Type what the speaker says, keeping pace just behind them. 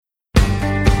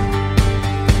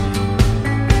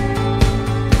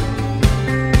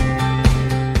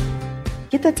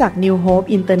ตจักร New Hope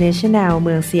International เ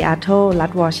มืองซีแอตเทิลรั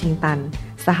ฐวอชิงตัน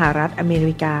สหรัฐอเม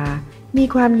ริกามี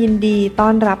ความยินดีต้อ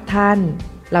นรับท่าน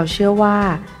เราเชื่อว่า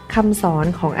คำสอน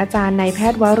ของอาจารย์นายแพ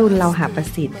ทย์วรุณ เลาหะประ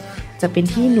สิทธิ์จะเป็น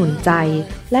ที่หนุนใจ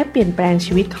และเปลี่ยนแปลง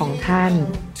ชีวิตของท่าน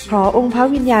เพราะองค์พระ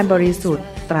วิญญาณบริสุทธิ์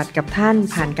ตรัสกับท่าน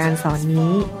ผ่านการสอน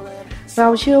นี้เรา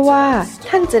เชื่อว่า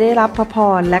ท่านจะได้รับพระพ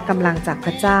รและกำลังจากพ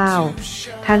ระเจ้า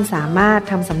ท่านสามารถ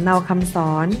ทำสำเนาคำส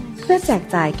อนเพื่อแจก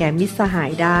จ่ายแก่มิตรสหา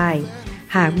ยได้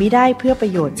หากมิได้เพื่อปร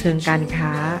ะโยชน์เชิงการค้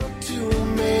า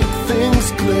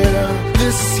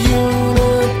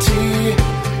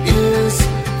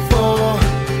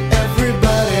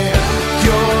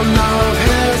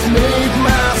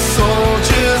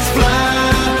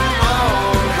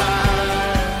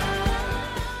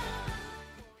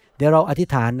เดี๋ยวเราอธิ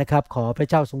ษฐานนะครับขอพระ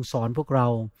เจ้าทรงสอนพวกเรา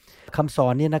คำสอ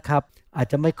นนี้นะครับอาจ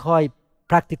จะไม่ค่อย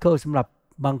practical สำหรับ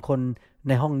บางคนใ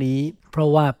นห้องนี้เพราะ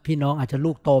ว่าพี่น้องอาจจะ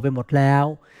ลูกโตไปหมดแล้ว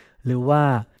หรือว่า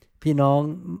พี่น้อง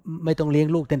ไม่ต้องเลี้ยง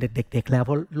ลูกตั้งแต่เด็กๆแล้วเพ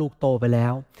ราะลูกโตไปแล้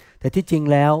วแต่ที่จริง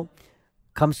แล้ว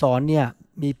คำสอนเนี่ย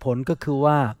มีผลก็คือ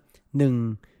ว่า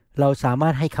 1. เราสามา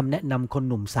รถให้คำแนะนำคน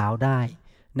หนุ่มสาวได้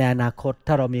ในอนาคต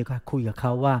ถ้าเรามีการคุยกับเข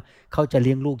าว่าเขาจะเ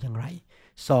ลี้ยงลูกอย่างไร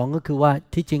 2. ก็คือว่า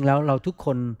ที่จริงแล้วเราทุกค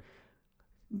น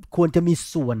ควรจะมี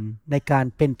ส่วนในการ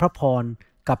เป็นพระพร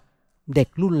กับเด็ก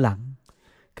รุ่นหลัง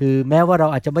คือแม้ว่าเรา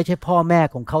อาจจะไม่ใช่พ่อแม่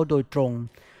ของเขาโดยตรง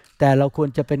แต่เราควร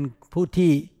จะเป็นผู้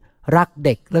ที่รักเ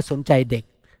ด็กและสนใจเด็ก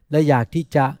และอยากที่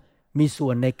จะมีส่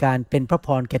วนในการเป็นพระพ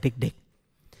รแก่เด็ก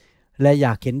ๆและอย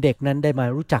ากเห็นเด็กนั้นได้มา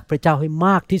รู้จักพระเจ้าให้ม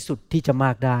ากที่สุดที่จะม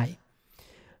ากได้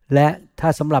และถ้า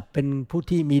สำหรับเป็นผู้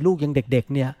ที่มีลูกยังเด็ก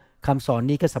ๆเนี่ยคำสอน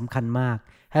นี้ก็สำคัญมาก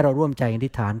ให้เราร่วมใจอธิ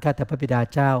ษฐานข้าแต่พระบิดา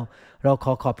เจ้าเรา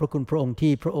ขอบพระคุณพระองค์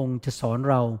ที่พระองค์จะสอน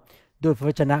เราด้วยพระว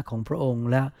จนะของพระองค์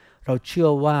และเราเชื่อ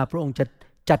ว่าพระองค์จะ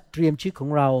จัดเตรียมชีวิตของ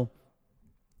เรา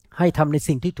ให้ทำใน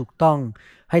สิ่งที่ถูกต้อง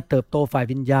ให้เติบโตฝ่าย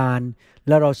วิญญาณแ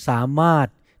ละเราสามารถ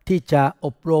ที่จะอ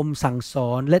บรมสั่งส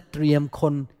อนและเตรียมค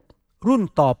นรุ่น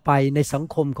ต่อไปในสัง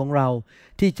คมของเรา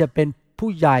ที่จะเป็นผู้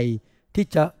ใหญ่ที่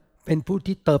จะเป็นผู้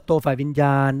ที่เติบโตฝ่ายวิญญ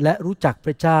าณและรู้จักพ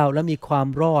ระเจ้าและมีความ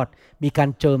รอดมีการ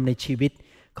เจิมในชีวิต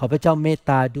ขอพระเจ้าเมต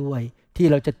ตาด้วยที่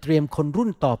เราจะเตรียมคนรุ่น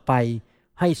ต่อไป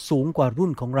ให้สูงกว่ารุ่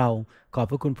นของเราขอบ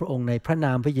พระคุณพระองค์ในพระน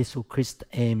ามพระเยซูคริสต์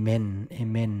เอเมนเอ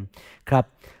เมนครับ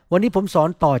วันนี้ผมสอน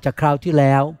ต่อจากคราวที่แ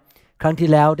ล้วครั้งที่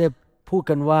แล้วได้พูด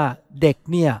กันว่าเด็ก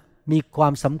เนี่ยมีควา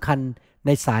มสำคัญใน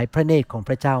สายพระเนตรของพ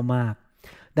ระเจ้ามาก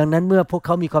ดังนั้นเมื่อพวกเข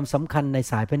ามีความสำคัญใน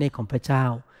สายพระเนตรของพระเจ้า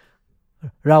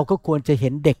เราก็ควรจะเห็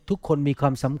นเด็กทุกคนมีควา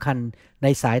มสำคัญใน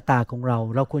สายตาของเรา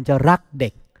เราควรจะรักเด็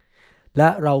กและ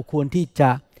เราควรที่จะ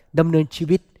ดำเนินชี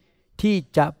วิตที่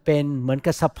จะเป็นเหมือน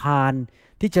กับสะพาน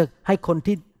ที่จะให้คน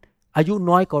ที่อายุ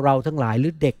น้อยกว่าเราทั้งหลายหรื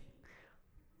อเด็ก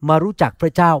มารู้จักพร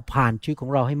ะเจ้าผ่านชีวิตขอ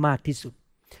งเราให้มากที่สุด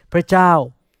พระเจ้า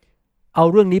เอา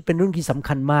เรื่องนี้เป็นเรื่องที่สำ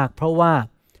คัญมากเพราะว่า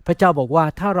พระเจ้าบอกว่า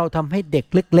ถ้าเราทำให้เด็ก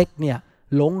เล็กๆเนี่ย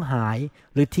หลงหาย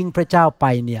หรือทิ้งพระเจ้าไป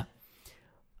เนี่ย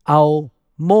เอา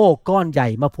โม่ก้อนใหญ่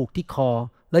มาผูกที่คอ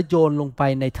แล้วโยนลงไป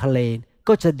ในทะเล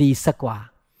ก็จะดีสักกว่า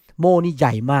โม่นี่ให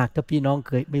ญ่มากถ้าพี่น้องเ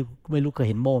คยไม่รู้เคย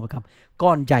เห็นโม่ไหมครับก้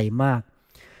อนใหญ่มาก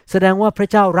แสดงว่าพระ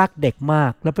เจ้ารักเด็กมา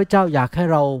กและพระเจ้าอยากให้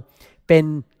เราเป็น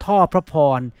ท่อพระพ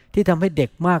รที่ทำให้เด็ก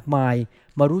มากมาย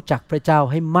มารู้จักพระเจ้า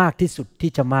ให้มากที่สุด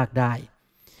ที่จะมากได้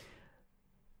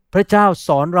พระเจ้าส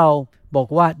อนเราบอก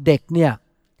ว่าเด็กเนี่ย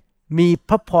มี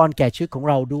พระพรแก่ชีวิตของ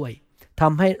เราด้วยท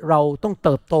ำให้เราต้องเ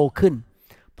ติบโตขึ้น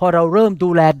พอเราเริ่มดู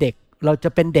แลเด็กเราจะ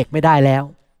เป็นเด็กไม่ได้แล้ว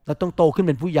เราต้องโตขึ้นเ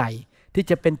ป็นผู้ใหญ่ที่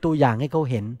จะเป็นตัวอย่างให้เขา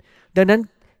เห็นดังนั้น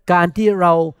การที่เร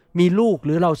ามีลูกห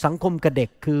รือเราสังคมกับเด็ก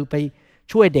คือไป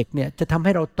ช่วยเด็กเนี่ยจะทำใ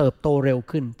ห้เราเติบโตเร็ว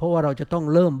ขึ้นเพราะว่าเราจะต้อง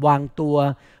เริ่มวางตัว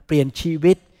เปลี่ยนชี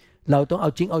วิตเราต้องเอา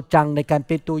จริงเอาจังในการเ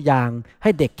ป็นตัวอย่างให้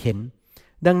เด็กเห็น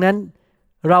ดังนั้น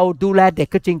เราดูแลเด็ก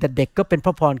ก็จริงแต่เด็กก็เป็นพ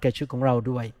ระพรแก่ชีวิตของเรา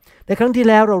ด้วยในครั้งที่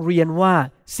แล้วเราเรียนว่า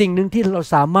สิ่งหนึ่งที่เรา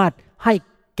สามารถให้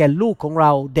แก่ลูกของเร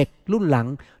าเด็กรุ่นหลัง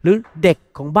หรือเด็ก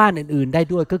ของบ้านอื่นๆได้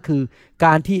ด้วยก็คือก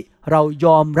ารที่เราย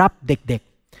อมรับเด็ก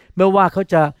ๆไม่ว่าเขา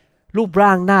จะรูปร่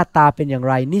างหน้าตาเป็นอย่าง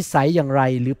ไรนิสัยอย่างไร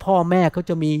หรือพ่อแม่เขา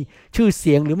จะมีชื่อเ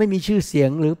สียงหรือไม่มีชื่อเสียง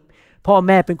หรือพ่อแ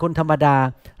ม่เป็นคนธรรมดา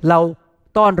เรา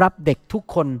ต้อนรับเด็กทุก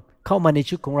คนเข้ามาใน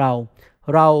ชีวิตของเรา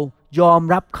เรายอม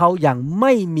รับเขาอย่างไ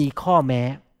ม่มีข้อแม้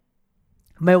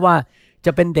ไม่ว่าจ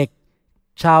ะเป็นเด็ก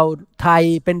ชาวไทย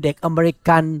เป็นเด็กอเมริ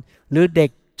กันหรือเด็ก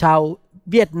ชาว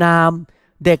เวียดนาม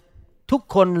เด็กทุก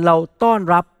คนเราต้อน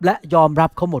รับและยอมรับ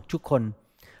เขาหมดทุกคน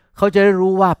เขาจะได้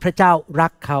รู้ว่าพระเจ้ารั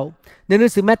กเขาในหนั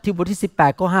งสือมัทธิวบทที่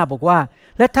18ข้อ5บอกว่า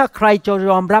และถ้าใครจะ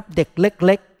ยอมรับเด็กเ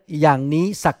ล็กๆอย่างนี้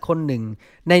สักคนหนึ่ง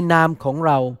ในนามของเ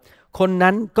ราคน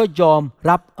นั้นก็ยอม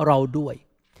รับเราด้วย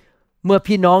เมื่อ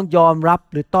พี่น้องยอมรับ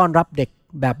หรือต้อนรับเด็ก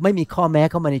แบบไม่มีข้อแม้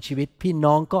เข้ามาในชีวิตพี่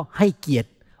น้องก็ให้เกียรติ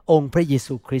องค์พระเย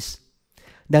ซูคริสต์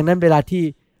ดังนั้นเวลาที่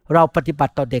เราปฏิบั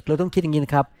ติต่อเด็กเราต้องคิดอย่างนี้น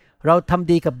ะครับเราท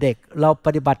ำดีกับเด็กเราป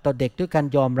ฏิบัติต่อเด็กด้วยการ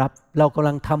ยอมรับเรากำ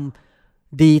ลังท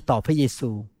ำดีต่อพระเยซู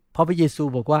เพราะพระเยซู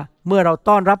บอกว่าเมื่อเรา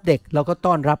ต้อนรับเด็กเราก็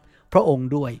ต้อนรับพระองค์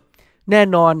ด้วยแน่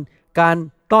นอนการ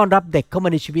ต้อนรับเด็กเข้ามา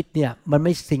ในชีวิตเนี่ยมันไ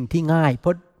ม่สิ่งที่ง่ายเพรา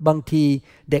ะบางที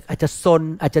เด็กอาจจะซน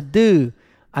อาจจะดื้อ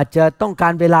อาจจะต้องกา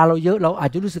รเวลาเราเยอะเราอา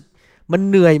จจะรู้สึกมัน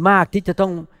เหนื่อยมากที่จะต้อ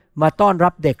งมาต้อนรั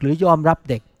บเด็กหรือยอมรับ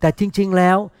เด็กแต่จริงๆแ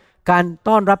ล้วการ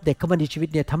ต้อนรับเด็กเข้ามาในชีวิต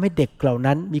เนี่ยทำให้เด็กเหล่า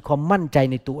นั้นมีความมั่นใจ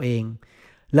ในตัวเอง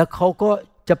แล้วเขาก็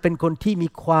จะเป็นคนที่มี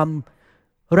ความ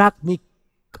รักมี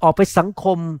ออกไปสังค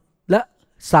มและ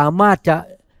สามารถจะ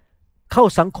เข้า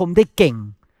สังคมได้เก่ง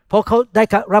เพราะเขาได้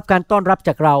รับการต้อนรับจ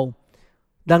ากเรา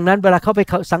ดังนั้นเวลาเขาไป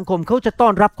สังคมเขาจะต้อ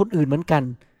นรับคนอื่นเหมือนกัน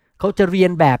เขาจะเรีย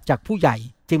นแบบจากผู้ใหญ่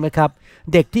จริงไหมครับ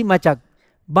เด็กที่มาจาก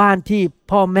บ้านที่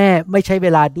พ่อแม่ไม่ใช้เว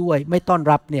ลาด้วยไม่ต้อน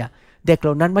รับเนี่ยเด็กเห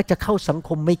ล่านั้นมักจะเข้าสังค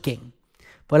มไม่เก่ง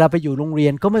เวลาไปอยู่โรงเรีย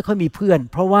นก็ไม่ค่อยมีเพื่อน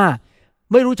เพราะว่า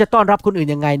ไม่รู้จะต้อนรับคนอื่น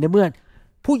ยังไงในเมื่อ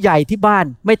ผู้ใหญ่ที่บ้าน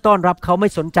ไม่ต้อนรับเขาไม่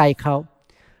สนใจเขา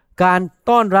การ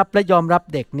ต้อนรับและยอมรับ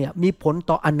เด็กเนี่ยมีผล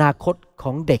ต่ออนาคตข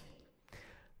องเด็ก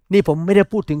นี่ผมไม่ได้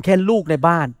พูดถึงแค่ลูกใน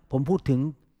บ้านผมพูดถึง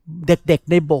เด็ก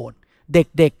ๆในโบสถ์เ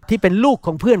ด็กๆที่เป็นลูกข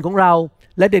องเพื่อนของเรา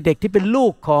และเด็กๆที่เป็นลู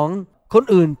กของคน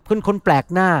อื่นคนแปลก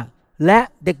หน้าและ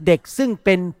เด็กๆซึ่งเ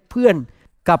ป็นเพื่อน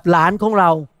กับหลานของเรา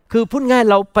คือพูดง่าย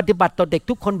เราปฏิบัติต่อเด็ก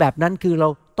ทุกคนแบบนั้นคือเรา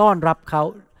ต้อนรับเขา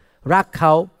รักเข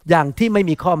าอย่างที่ไม่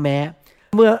มีข้อแม้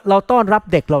เมื่อเราต้อนรับ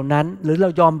เด็กเหล่านั้นหรือเรา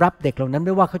ยอมรับเด็กเหล่านั้นไ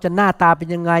ม่ว่าเขาจะหน้าตาเป็น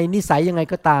ยังไงนิสัยยังไง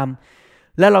ก็ตาม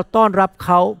และเราต้อนรับเข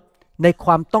าในค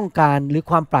วามต้องการหรือ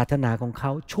ความปรารถนาของเข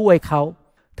าช่วยเขา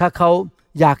ถ้าเขา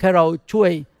อยากให้เราช่วย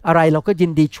อะไรเราก็ยิ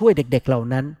นดีช่วยเด็กๆเหล่า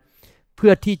นั้นเพื่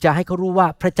อที่จะให้เขารู้ว่า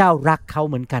พระเจ้ารักเขา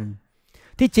เหมือนกัน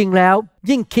ที่จริงแล้ว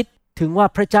ยิ่งคิดถึงว่า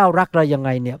พระเจ้ารักเรายังไง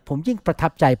เนี่ยผมยิ่งประทั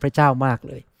บใจพระเจ้ามาก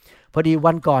เลยพอดี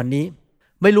วันก่อนนี้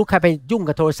ไม่รู้ใครไปยุ่ง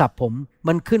กับโทรศัพท์ผม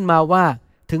มันขึ้นมาว่า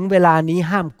ถึงเวลานี้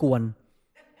ห้ามกวน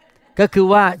ก็คือ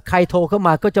ว่าใครโทรเข้าม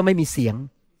าก็จะไม่มีเสียง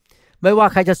ไม่ว่า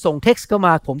ใครจะส่งเท็กซ์เข้าม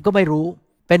าผมก็ไม่รู้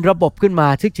เป็นระบบขึ้นมา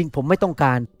ที่จริงผมไม่ต้องก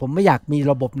ารผมไม่อยากมี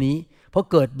ระบบนี้เพราะ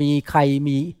เกิดมีใคร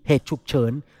มีเหตุฉุกเฉิ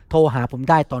นโทรหาผม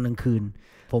ได้ตอนกลางคืน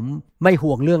ผมไม่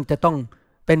ห่วงเรื่องจะต้อง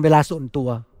เป็นเวลาส่วนตัว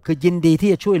คือยินดีที่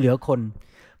จะช่วยเหลือคน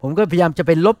ผมก็พยายามจะไ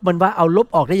ปลบมันว่าเอาลบ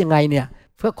ออกได้ยังไงเนี่ย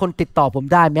เพื่อคนติดต่อผม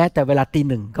ได้แม้แต่เวลาตี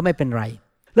หนึ่งก็ไม่เป็นไร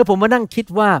แล้วผมมานั่งคิด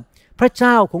ว่าพระเ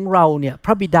จ้าของเราเนี่ยพ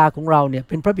ระบิดาของเราเนี่ย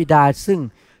เป็นพระบิดาซึ่ง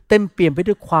เต็มเปี่ยมไป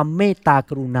ด้วยความเมตตา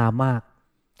กรุณามาก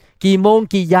กี่โมง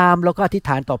กี่ยามเราก็อธิษฐ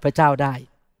านต่อพระเจ้าได้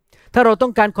ถ้าเราต้อ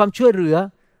งการความช่วยเหลือ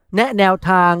แนะแนว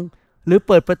ทางหรือเ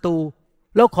ปิดประตู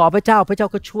เราขอพระเจ้าพระเจ้า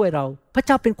ก็ช่วยเราพระเ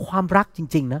จ้าเป็นความรักจ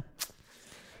ริงๆนะ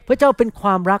พระเจ้าเป็นคว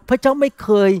ามรักพระเจ้าไม่เค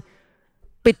ย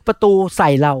ปิดประตูใส่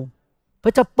เราพร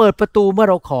ะเจ้าเปิดประตูเมื่อ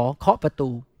เราขอเคาะประตู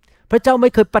พระเจ้าไม่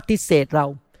เคยปฏิเสธเรา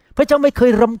พระเจ้าไม่เค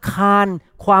ยรำคาญ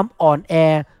ความอ่อนแอ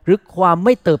หรือความไ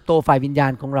ม่เติบโตฝ่ายวิญญา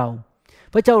ณของเรา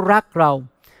พระเจ้ารักเรา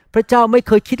พระเจ้าไม่เ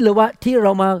คยคิดเลยว่าที่เร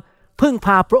ามาพึ่งพ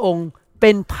าพระองค์เ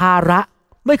ป็นภาระ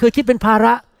ไม่เคยคิดเป็นภาร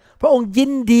ะพระองค์ยิ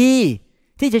นดี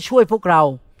ที่จะช่วยพวกเรา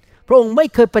พระองค์ไม่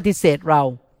เคยปฏิเสธเรา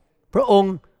พระอง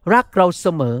ค์รักเราเส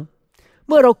มอเ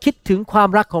มื่อเราคิดถึงความ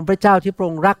รักของพระเจ้าที่พระอ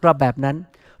งค์รักเราแบบนั้น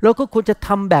เราก็ควรจะท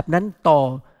ำแบบนั้นต่อ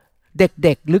เ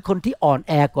ด็กๆหรือคนที่อ่อน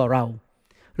แอกว่าเรา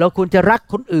เราควรจะรัก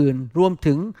คนอื่นรวม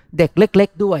ถึงเด็กเล็ก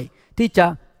ๆด้วยที่จะ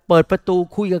เปิดประตู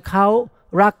คุยกับเขา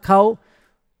รักเขา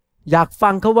อยากฟั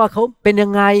งเขาว่าเขาเป็นยั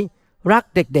งไงรัก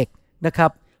เด็กๆนะครั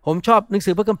บผมชอบหนัง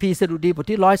สือพระคัมภีร์สดุดีบท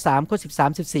ที่103ข้อ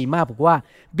13-14มากบอกว่า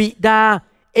บิดา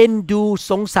เอ็นดู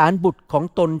สงสารบุตรของ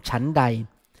ตนฉันใด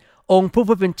องค์พระ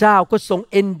ผู้เป็นเจ้าก็ทรง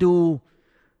เอ็นดู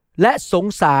และสง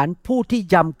สารผู้ที่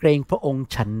ยำเกรงพระองค์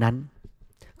ฉันนั้น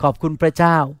ขอบคุณพระเ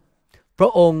จ้าพร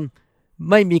ะองค์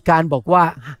ไม่มีการบอกว่า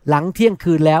หลังเที่ยง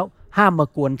คืนแล้วห้ามมา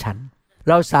กวนฉัน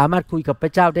เราสามารถคุยกับพร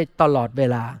ะเจ้าได้ตลอดเว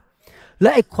ลาและ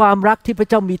ไอ้ความรักที่พระ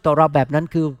เจ้ามีต่อเราแบบนั้น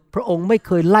คือพระองค์ไม่เ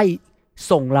คยไล่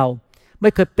ส่งเราไม่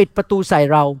เคยปิดประตูใส่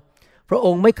เราพระอ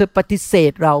งค์ไม่เคยปฏิเส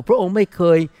ธเราพระองค์ไม่เค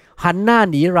ยหันหน้า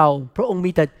หนีเราพระองค์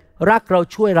มีแต่รักเรา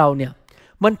ช่วยเราเนี่ย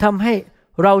มันทำให้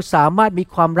เราสามารถมี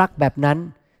ความรักแบบนั้น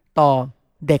ต่อ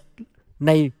เด็กใ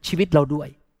นชีวิตเราด้วย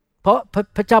เพราะ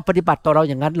พระเจ้าปฏิบัติต่อเรา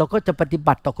อย่างนั้นเราก็จะปฏิ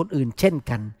บัติต่อคนอื่นเช่น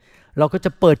กันเราก็จ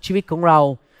ะเปิดชีวิตของเรา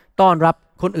ต้อนรับ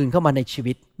คนอื่นเข้ามาในชี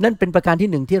วิตนั่นเป็นประการที่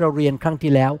หนึ่งที่เราเรียนครั้ง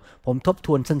ที่แล้วผมทบท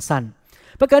วนสั้น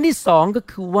ๆประการที่สองก็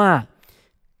คือว่า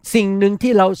สิ่งหนึ่ง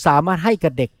ที่เราสามารถให้กั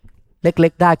บเด็กเล็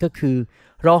กๆได้ก็คือ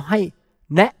เราให้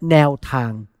แนะแนวทา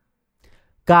ง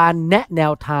การแนะแน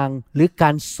วทางหรือกา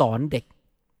รสอนเด็ก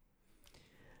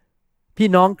พี่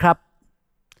น้องครับ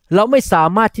เราไม่สา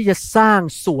มารถที่จะสร้าง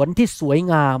สวนที่สวย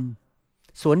งาม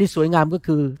สวนที่สวยงามก็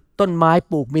คือ ต้นไม้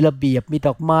ปลูกมีระเบียบมีด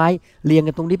อกไม้เรียง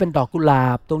กันตรงนี้เป็นดอกกุหลา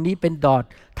บตรงนี้เป็นดอก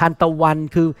ทานตะวัน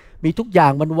คือมีทุกอย่า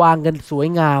งมันวางกันสวย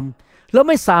งามแล้วไ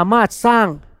ม่สามารถสร้าง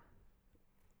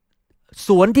ส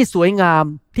วนที่สวยงาม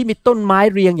ที่มีต้นไม้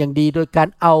เรียงอย่างดีโดยการ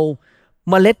เอา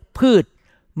เมล็ดพืช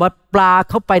มาปลา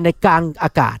เข้าไปในกลางอ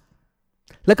ากาศ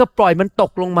แล้วก็ปล่อยมันต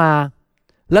กลงมา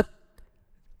แล้ว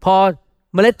พอ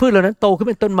เมล็ดพืชเหล่านั้นโตขึ้น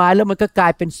เป็นต้นไม้แล้วมันก็กลา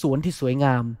ยเป็นสวนที่สวยง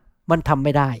ามมันทำไ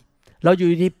ม่ได้เราอยู่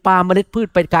ดีปาเมล็ดพืช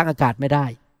ไปกลางอากาศไม่ได้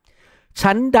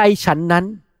ฉันใดฉันนั้น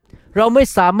เราไม่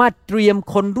สามารถเตรียม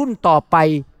คนรุ่นต่อไป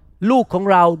ลูกของ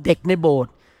เราเด็กในโบส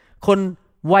ถ์คน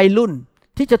วัยรุ่น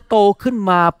ที่จะโตขึ้น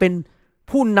มาเป็น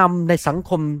ผู้นำในสัง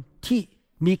คมที่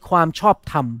มีความชอบ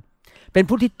ธรรมเป็น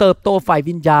ผู้ที่เติบโตฝ่าย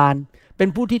วิญญาณเป็น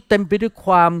ผู้ที่เต็มไปด้วยค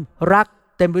วามรัก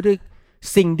เต็มไปด้วย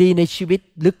สิ่งดีในชีวิต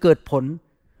หรือเกิดผล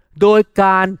โดยก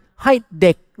ารให้เ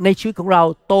ด็กในชีวิตของเรา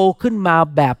โตขึ้นมา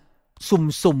แบบ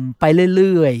สุ่มๆไปเ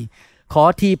รื่อยๆขอ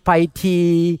ทีไปที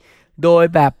โดย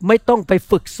แบบไม่ต้องไป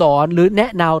ฝึกสอนหรือแนะ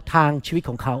แนวทางชีวิต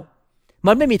ของเขา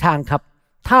มันไม่มีทางครับ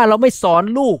ถ้าเราไม่สอน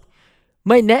ลูก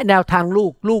ไม่แนะแนวทาง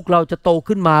ลูกเราจะโต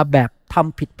ขึ้นมาแบบท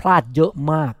ำผิดพลาดเยอะ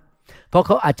มากเพราะเข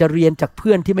าอาจจะเรียนจากเ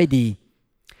พื่อนที่ไม่ดี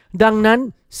ดังนั้น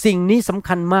สิ่งนี้สำ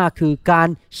คัญมากคือการ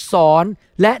สอน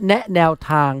และแนะแนว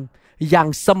ทางอย่าง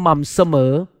สม่ำเสม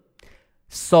อ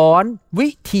สอนวิ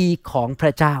ธีของพร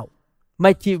ะเจ้าไ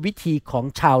ม่ใช่วิธีของ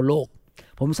ชาวโลก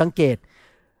ผมสังเกต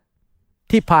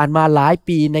ที่ผ่านมาหลาย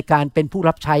ปีในการเป็นผู้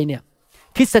รับใช้เนี่ย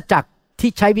คริสตจักร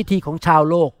ที่ใช้วิธีของชาว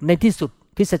โลกในที่สุด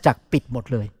คริสตจักรปิดหมด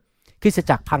เลยคริสต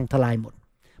จักรพังทลายหมด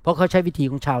เพราะเขาใช้วิธี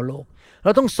ของชาวโลกเร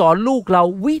าต้องสอนลูกเรา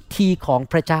วิธีของ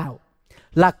พระเจ้า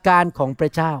หลักการของพร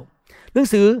ะเจ้าหนัง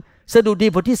สือสดุดี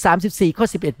บทที่34ข้อ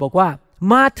11บอกว่า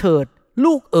มาเถิด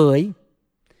ลูกเอ๋ย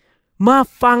มา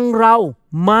ฟังเรา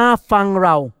มา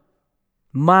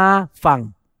ฟัง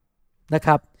นะค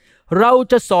รับเรา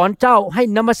จะสอนเจ้าให้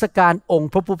นมัสการอง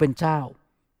ค์พระผู้เป็นเจ้า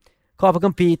ข้อพระ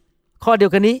คัมภีร์ข้อเดีย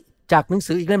วกันนี้จากหนัง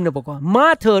สืออีกเล่มนึงบอกว่ามา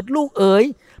เถิดลูกเอ๋ย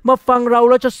มาฟังเรา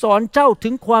จะสอนเจ้าถึ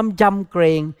งความยำเกร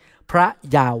งพระ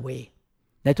ยาเวห์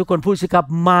ในทุกคนพูดสิครับ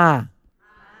มา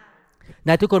ใน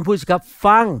ทุกคนพูดสิครับ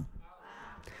ฟัง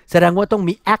แสดงว่าต้อง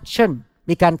มีแอคชั่น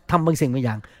มีการทำบางสิ่งบางอ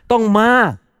ย่างต้องมา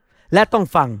และต้อง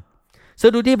ฟังส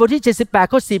ดุดีบทที่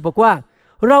78ข้อ4บอกว่า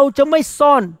เราจะไม่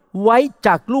ซ่อนไว้จ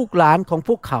ากลูกหลานของพ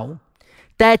วกเขา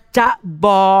แต่จะบ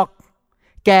อก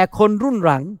แก่คนรุ่นห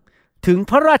ลังถึง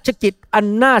พระราชกิจอัน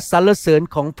น่าสรรเสริญ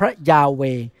ของพระยาเว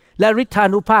ห์และฤทธา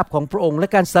นุภาพของพระองค์และ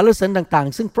การสรรเสริญต่าง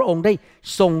ๆซึ่งพระองค์ได้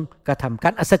ทรงกระทำกา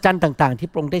รอัศจรรย์ต่างๆที่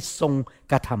พระองค์ได้ทรง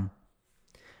กระท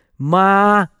ำมา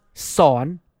สอน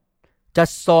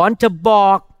จะบอ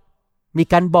กมี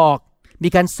การบอกมี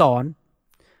การสอน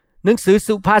หนังสือ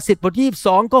สุภาษิตบทที่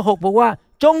22ข้อ6บอกว่า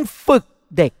จงฝึก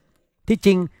เด็กที่จ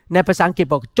ริงในภาษาอังกฤษ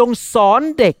บอกจงสอน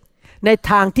เด็กใน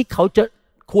ทางที่เขาจะ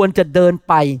ควรจะเดิน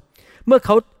ไปเมื่อเข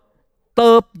าเ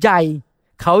ติบใหญ่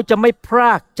เขาจะไม่พร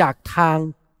ากจากทาง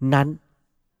นั้น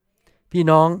พี่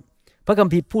น้องพระคัม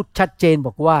ภีร์พูดชัดเจนบ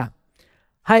อกว่า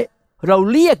ให้เรา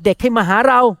เรียกเด็กให้มาหา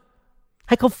เราใ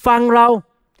ห้เขาฟังเรา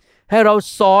ให้เรา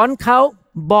สอนเขา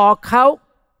บอกเขา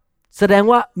แสดง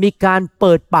ว่ามีการเ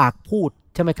ปิดปากพูด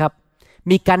ใช่ไหมครับ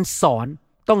มีการสอน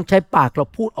ต้องใช้ปากเรา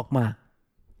พูดออกมา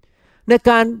ใน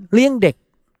การเลี้ยงเด็ก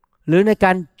หรือในก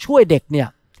ารช่วยเด็กเนี่ย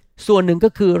ส่วนหนึ่งก็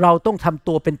คือเราต้องทำ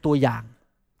ตัวเป็นตัวอย่าง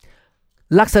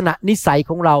ลักษณะนิสัย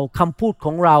ของเราคำพูดข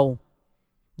องเรา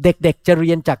เด็กๆจะเ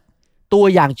รียนจากตัว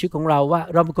อย่างชีวิตของเราว่า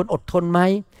เราเป็นคนอดทนไหม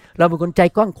เราเป็นคนใจ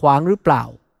กว้างขวางหรือเปล่า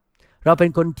เราเป็น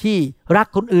คนที่รัก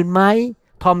คนอื่นไหม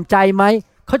ถ่อมใจไหม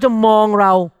เขาจะมองเร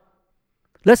า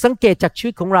และสังเกตจากชี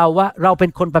วิตของเราว่าเราเป็น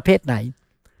คนประเภทไหน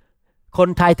คน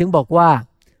ไทยถึงบอกว่า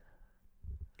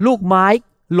ลูกไม้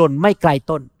หล่นไม่ไกล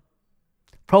ต้น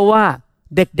เพราะว่า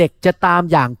เด็กๆจะตาม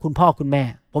อย่างคุณพ่อคุณแม่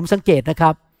ผมสังเกตนะค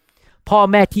รับพ่อ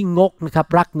แม่ที่งกนะครับ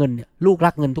รักเงินเนี่ยลูก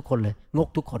รักเงินทุกคนเลยงก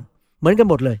ทุกคนเหมือนกัน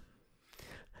หมดเลย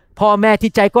พ่อแม่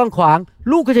ที่ใจกว้างขวาง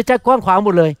ลูกก็จะใจกว้างขวางหม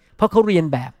ดเลยเพราะเขาเรียน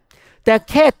แบบแต่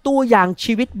แค่ตัวอย่าง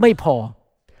ชีวิตไม่พอ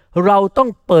เราต้อง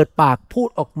เปิดปากพูด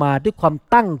ออกมาด้วยความ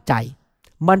ตั้งใจ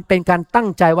มันเป็นการตั้ง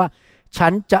ใจว่าฉั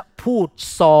นจะพูด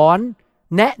สอน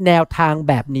แนะแนวทาง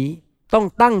แบบนี้ต้อง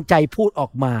ตั้งใจพูดออ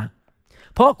กมา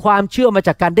เพราะความเชื่อมาจ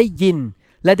ากการได้ยิน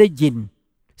และได้ยิน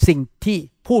สิ่งที่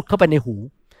พูดเข้าไปในหู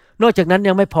นอกจากนั้น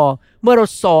ยังไม่พอเมื่อเรา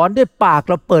สอนด้วยปาก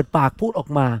เราเปิดปากพูดออก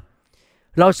มา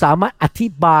เราสามารถอธิ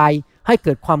บายให้เ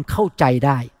กิดความเข้าใจไ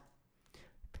ด้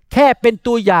แค่เป็น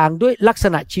ตัวอย่างด้วยลักษ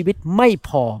ณะชีวิตไม่พ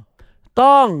อ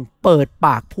ต้องเปิดป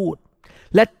ากพูด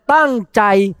และตั้งใจ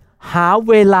หา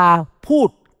เวลาพูด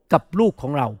กับลูกขอ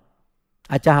งเรา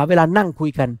อาจจะหาเวลานั่งคุย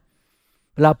กัน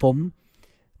เวลาผม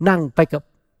นั่งไปกับ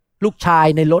ลูกชาย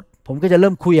ในรถผมก็จะเ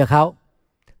ริ่มคุยกับเขา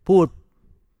พูด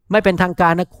ไม่เป็นทางกา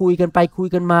รนะคุยกันไปคุย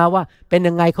กันมาว่าเป็น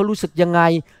ยังไงเขารู้สึกยังไง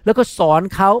แล้วก็สอน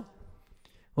เขา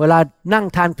เวลานั่ง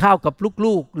ทานข้าวกับ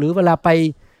ลูกๆหรือเวลาไป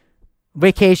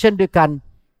vacation ด้วยกัน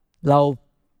เรา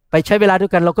ไปใช้เวลาด้ว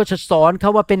ยกันเราก็จะสอนเข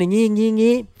าว่าเป็นอย่างนี้อย่าง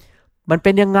นี้มันเ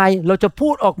ป็นยังไงเราจะพู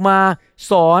ดออกมา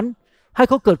สอนให้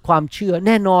เขาเกิดความเชื่อแ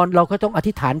น่นอนเราก็ต้องอ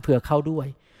ธิษฐานเผื่อเขาด้วย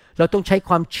เราต้องใช้ค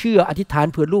วามเชื่ออธิษฐาน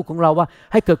เผื่อลูกของเราว่า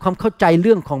ให้เกิดความเข้าใจเ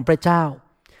รื่องของพระเจ้า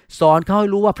สอนเขาให้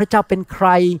รู้ว่าพระเจ้าเป็นใคร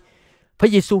พระ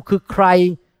เยซูคือใคร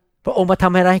พระองค์มาท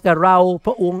ำอะไรให้กับเราพ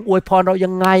ระองค์อวยพรเรายั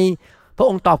งไงพระ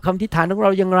องค์ตอบคำอธิษฐานของเร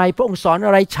าอย่างไรพระองค์สอนอ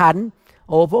ะไรฉัน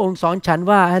พระองค์สอนฉัน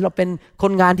ว่าให้เราเป็นค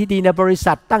นงานที่ดีในบริ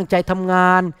ษัทตั้งใจทำง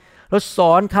านเราส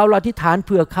อนเขาเราอธิษฐานเ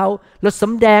ผื่อเขาเราส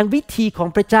ำแดงวิธีของ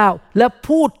พระเจ้าและ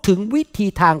พูดถึงวิธี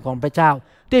ทางของพระเจ้า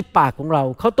ด้วยปากของเรา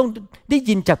เขาต้องได้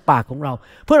ยินจากปากของเรา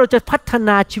เพื่อเราจะพัฒน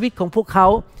าชีวิตของพวกเขา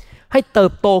ให้เติ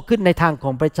บโตขึ้นในทางข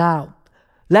องพระเจ้า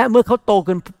และเมื่อเขาโต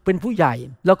ขึ้นเป็นผู้ใหญ่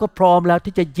เราก็พร้อมแล้ว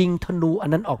ที่จะยิงธนูอัน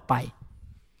นั้นออกไป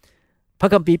พระ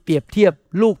คัมภีร์เปรียบเทียบ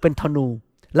ลูกเป็นธนู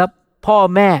และพ่อ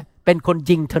แม่เป็นคน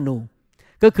ยิงธนู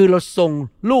ก็คือเราส่ง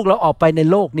ลูกเราออกไปใน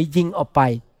โลกนี้ยิงออกไป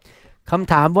ค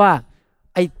ำถามว่า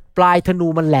ไอ้ปลายธนู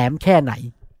มันแหลมแค่ไหน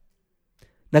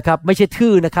นะครับไม่ใช่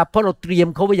ทื่อนะครับเพราะเราเตรียม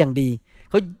เขาไว้อย่างดี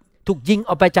เขาถูกยิงอ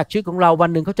อกไปจากชีวิตของเราวัน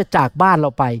หนึ่งเขาจะจากบ้านเรา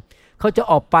ไปเขาจะ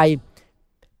ออกไป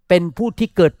เป็นผู้ที่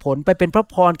เกิดผลไปเป็นพระ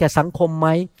พรแก่สังคมไหม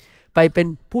ไปเป็น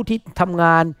ผู้ที่ทำง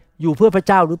านอยู่เพื่อพระ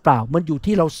เจ้าหรือเปล่ามันอยู่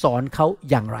ที่เราสอนเขา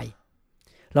อย่างไร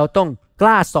เราต้องก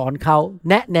ล้าสอนเขา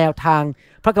แนะแนวทาง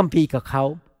พระคัมภีร์กับเขา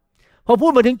พอพู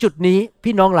ดมาถึงจุดนี้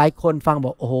พี่น้องหลายคนฟังบ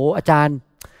อกโอ้โหอาจารย์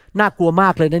น่ากลัวมา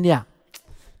กเลยนะเนี่ย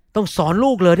ต้องสอน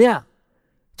ลูกเลยเนี่ย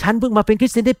ฉันเพิ่งมาเป็นคริ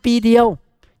สเตียนได้ปีเดียว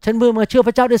ฉันเพิ่งมาเชื่อพ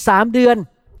ระเจ้าได้3 เดือน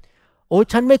โอ้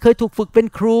ฉันไม่เคยถูกฝึกเป็น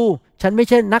ครูฉันไม่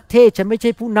ใช่นักเทศฉันไม่ใช่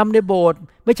ผู้นำในโบสถ์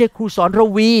ไม่ใช่ครูสอนระ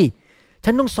วี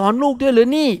ฉันต้องสอนลูกด้วยหรือ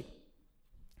นี่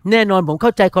แน่นอนผมเข้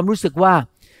าใจความรู้สึกว่า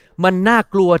มันน่า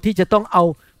กลัวที่จะต้องเอา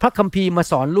พระคัมภีร์มา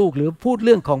สอนลูกหรือพูดเ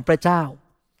รื่องของพระเจ้า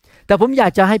แต่ผมอยา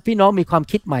กจะให้พี่น้องมีความ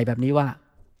คิดใหม่แบบนี้ว่า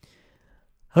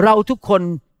เราทุกคน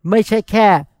ไม่ใช่แค่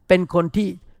เป็นคนที่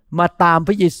มาตามพ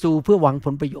ระเยซูเพื่อหวังผ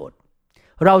ลประโยชน์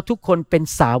เราทุกคนเป็น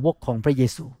สาวกของพระเย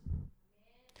ซู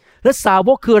และสาว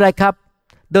กคืออะไรครับ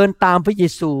เดินตามพระเย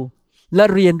ซูและ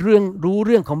เรียนรู้เ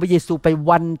รื่องของพระเยซูไป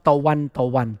วันต่อวันต่อ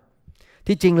วัน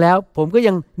ที่จริงแล้วผมก็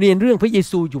ยังเรียนเรื่องพระเย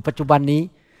ซูอยู่ปัจจุบันนี้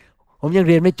ผมยัง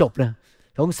เรียนไม่จบเลย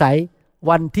สงสัย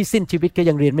วันที่สิ้นชีวิตก็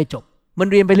ยังเรียนไม่จบมัน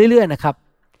เรียนไปเรื่อยๆนะครับ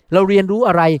เราเรียนรู้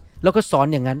อะไรเราก็สอน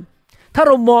อย่างนั้นถ้าเ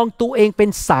รามองตัวเองเป็น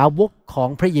สาวกของ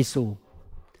พระเยซู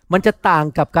มันจะต่าง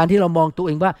กับการที่เรามองตัวเ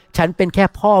องว่าฉันเป็นแค่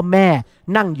พ่อแม่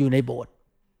นั่งอยู่ในโบสถ์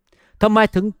ทำไม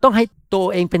ถึงต้องให้ตัว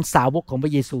เองเป็นสาวกของพร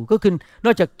ะเยซูก็คือน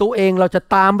อกจากตัวเองเราจะ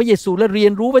ตามพระเยซูและเรีย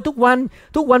นรู้ไปทุกวัน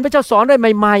พระเจ้าสอนได้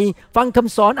ใหม่ๆฟังค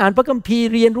ำสอนอ่านพระคัมภีร์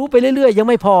เรียนรู้ไปเรื่อยๆยัง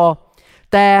ไม่พอ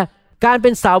แต่การเป็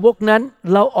นสาวกนั้น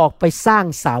เราออกไปสร้าง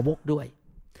สาวกด้วย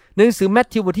หนังสือมัท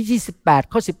ธิวบทที่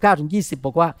28ข้อ19ถึง20บ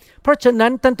อกว่าเพราะฉะนั้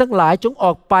นท่านทั้งหลายจงอ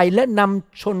อกไปและน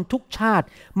ำชนทุกชาติ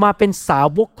มาเป็นสา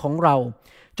วกของเรา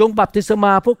จงบัพติศม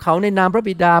าพวกเขาในนามพระ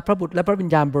บิดาพระบุตรและพระวิญ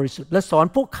ญาณบริสุทธิ์และสอน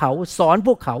พวกเขา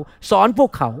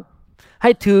ใ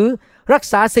ห้ถือรัก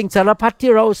ษาสิ่งสารพัด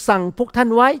ที่เราสั่งพวกท่าน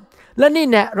ไว้และนี่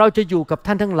แน่เราจะอยู่กับ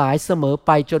ท่านทั้งหลายเสมอไ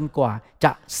ปจนกว่าจ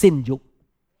ะสิ้นยุค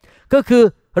ก็คือ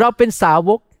เราเป็นสาว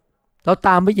กเราต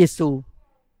ามพระเยซู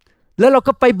แล้วเรา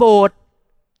ก็ไปโบสถ์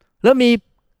แล้วมี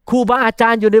ครูบาอาจา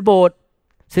รย์อยู่ในโบสถ์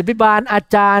ศิษยาบาลอา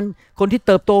จารย์คนที่เ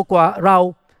ติบโตกว่าเรา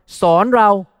สอนเรา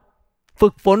ฝึ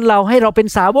กฝนเราให้เราเป็น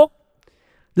สาวก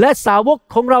และสาวก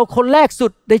ของเราคนแรกสุ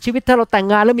ดในชีวิตถ้าเราแต่ง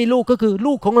งานแล้วมีลูกก็คือ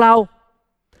ลูกของเรา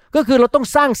ก็คือเราต้อง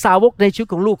สร้างสาวกในชีวิต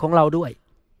ของลูกของเราด้วย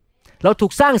เราถู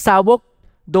กสร้างสาวก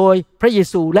โดยพระเย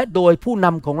ซูและโดยผู้น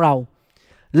ำของเรา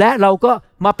และเราก็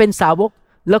มาเป็นสาวก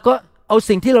แล้วก็เอา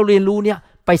สิ่งที่เราเรียนรู้เนี่ย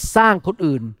ไปสร้างคน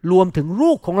อื่นรวมถึง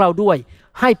ลูกของเราด้วย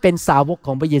ให้เป็นสาวกข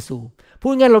องพระเยซูพู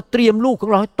ดง่ายเราเตรียมลูกของ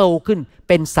เราให้โตขึ้นเ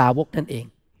ป็นสาวกนั่นเอง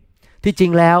ที่จริ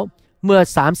งแล้วเมื่อ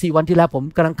 3-4 วันที่แล้วผม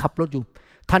กำลังขับรถอยู่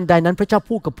ทันใดนั้นพระเจ้า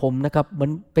พูดกับผมนะครับเหมือ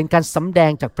นเป็นการสำแด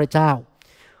งจากพระเจ้า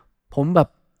ผมแบบ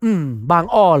บาง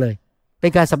อ้อเลยเป็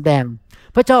นการสำแดง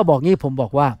พระเจ้าบอกงี้ผมบอ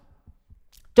กว่า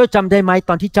เจ้าจำได้ไหม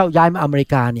ตอนที่เจ้าย้ายมาอเมริ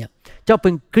กาเนี่ยเจ้าเป็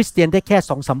นคริสเตียนได้แค่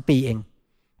 2-3 ปีเอง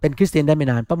เป็นคริสเตียนได้ไม่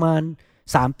นานประมาณ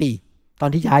3 ปีตอน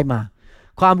ที่ย้ายมา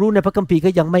ความรู้ในพระคัมภีร์ก็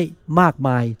ยังไม่มากม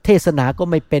ายเทศนาก็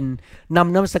ไม่เป็นน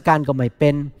มัสการก็ไม่เป็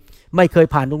นไม่เคย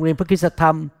ผ่านโรงเรียนพระคริสตธร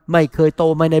รมไม่เคยโต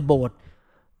มาในโบสถ์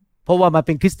เพราะว่ามาเ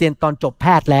ป็นคริสเตียนตอนจบแพ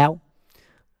ทย์แล้ว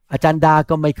อาจารย์ดา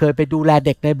ก็ไม่เคยไปดูแลเ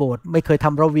ด็กในโบสถ์ไม่เคยท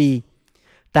ำระวี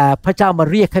แต่พระเจ้ามา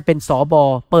เรียกให้เป็นสบ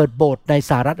เปิดโบสถ์ใน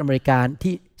สหรัฐอเมริกา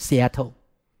ที่ซีแอตเทิล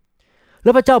แล้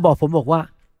วพระเจ้าบอกผมบอกว่า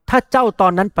ถ้าเจ้าตอ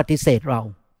นนั้นปฏิเสธเรา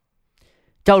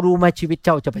เจ้ารู้ไหมชีวิตเ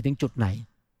จ้าจะไปถึงจุดไหน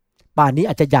ป่านนี้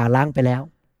อาจจะหย่าร้างไปแล้ว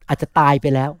อาจจะตายไป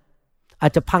แล้วอา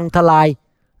จจะพังทลาย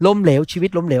ล้มเหลวชีวิต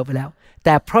ล้มเหลวไปแล้วแ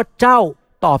ต่เพราะเจ้า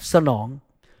ตอบสนอง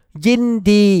ยิน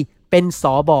ดีเป็นส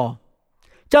บ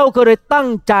เจ้าก็เลยตั้ง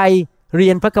ใจเรี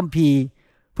ยนพระคัมภีร์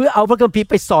เพื่อเอาพระคัมภีร์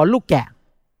ไปสอนลูกแกะ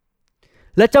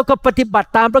และเจ้าก็ปฏิบัติ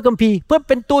ตามพระคัมภีร์เพื่อเ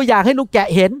ป็นตัวอย่างให้ลูกแกะ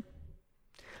เห็น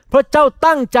เพราะเจ้า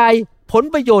ตั้งใจผล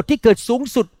ประโยชน์ที่เกิดสูง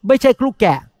สุดไม่ใช่ลูกแก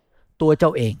ะตัวเจ้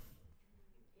าเอง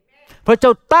เพราะเจ้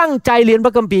าตั้งใจเรียนพ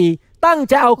ระคัมภีร์ตั้ง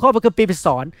ใจเอาข้อพระคัมภีร์ไปส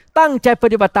อนตั้งใจป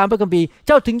ฏิบัติตามพระคัมภีร์เ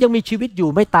จ้าถึงยังมีชีวิตอยู่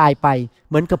ไม่ตายไป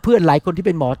เหมือนกับเพื่อนหลายคนที่เ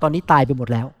ป็นหมอตอนนี้ตายไปหมด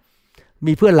แล้ว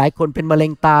มีเพื่อนหลายคนเป็นมะเร็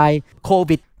งตายโค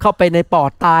วิดเข้าไปในปอ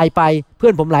ดตายไปเพื่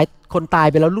อนผมหลายคนตาย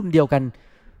ไปแล้วรุ่นเดียวกัน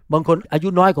บางคนอายุ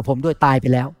น้อยกว่าผมด้วยตายไป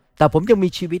แล้วแต่ผมยังมี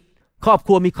ชีวิตครอบค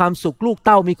รัวมีความสุขลูกเ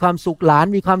ต้ามีความสุขหลาน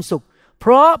มีความสุขเพ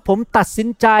ราะผมตัดสิน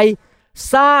ใจ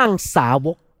สร้างสาว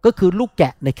กก็คือลูกแก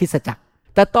ะในคริสตจักร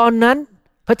แต่ตอนนั้น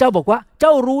พระเจ้าบอกว่าเจ้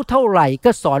ารู้เท่าไหร่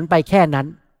ก็สอนไปแค่นั้น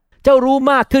เจ้ารู้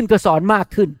มากขึ้นก็สอนมาก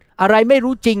ขึ้นอะไรไม่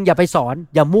รู้จริงอย่าไปสอน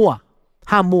อย่ามั่ว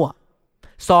ห้ามมั่ว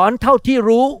สอนเท่าที่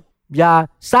รู้อย่า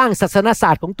สร้างศาสนศา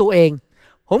สตร์ของตัวเอง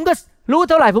ผมก็รู้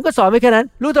เท่าไหร่ผมก็สอนไปแค่นั้น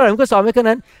รู้เท่าไหร่ผมก็สอนไปแค่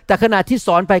นั้นแต่ขณะที่ส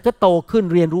อนไปก็โตขึ้น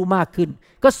เรียนรู้มากขึ้น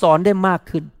ก็สอนได้มาก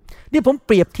ขึ้นนี่ผมเ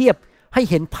ปรียบเทียบให้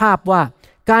เห็นภาพว่า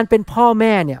การเป็นพ่อแ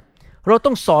ม่เนี่ยเราต้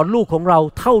องสอนลูกของเรา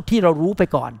เท่าที่เรารู้ไป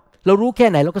ก่อนเรารู้แค่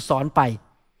ไหนเราก็สอนไป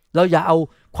เราอย่าเอา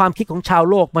ความคิดของชาว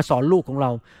โลกมาสอนลูกของเร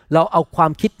าเราเอาควา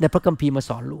มคิดในพระคัมภีร์มา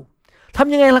สอนลูกท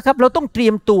ำยังไงล่ะครับเราต้องเตรี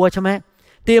ยมตัวใช่ไหม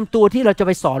เตรียมตัวที่เราจะไ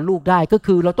ปสอนลูกได้ก็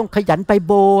คือเราต้องขยันไป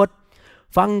โบสถ์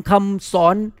ฟังคำสอ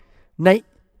นใน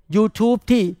YouTube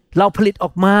ที่เราผลิตอ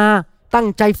อกมาตั้ง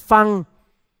ใจฟัง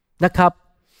นะครับ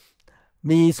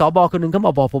มีสบคนหนึ่งเขาม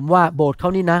าบอกผมว่าโบสถ์เขา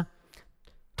นี่นะ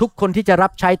ทุกคนที่จะรั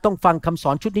บใช้ต้องฟังคำส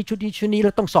อนชุดนี้แ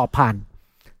ล้วต้องสอบผ่าน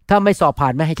ถ้าไม่สอบผ่า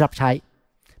นไม่ให้รับใช้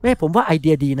แม่ผมว่าไอเ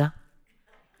ดียดีนะ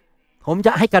ผมจ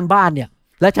ะให้กันบ้านเนี่ย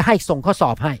และจะให้ส่งข้อส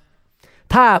อบให้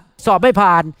ถ้าสอบไม่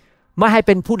ผ่านไม่ให้เ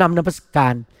ป็นผู้นำนมัสกา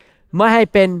รไม่ให้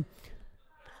เป็น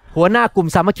หัวหน้ากลุ่ม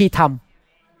สามัคคีธรรม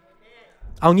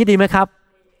เอางี้ดีไหมครับ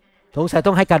สงสัย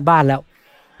ต้องให้การบ้านแล้ว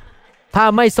ถ้า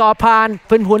ไม่สอบผ่าน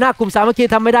เป็นหัวหน้ากลุ่มสามัคคี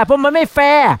ธรรมไม่ได้เพราะมันไม่แฟ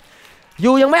ร์อ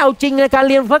ยู่ยังไม่เอาจริงในการ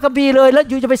เรียนพระคัมภีร์เลยแล้ว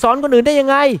อยู่จะไปสอนคนอื่นได้ยัง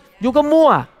ไงอยู่ก็มั่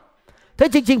วถ้า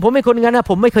จริงๆผมเป็นคนงั้นนะ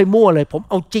ผมไม่เคยมั่วเลยผม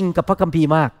เอาจริงกับพระคัมภีร์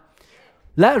มาก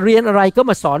และเรียนอะไรก็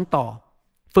มาสอนต่อ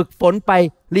ฝึกฝนไป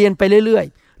เรียนไปเรื่อย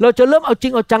ๆเราจะเริ่มเอาจริ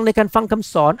งเอาจังในการฟังค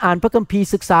ำสอนอ่านพระคัมภีร์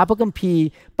ศึกษาพระคัมภีร์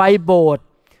ไปโบสถ์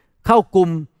เข้ากลุ่ม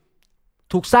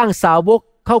ถูกสร้างสาวก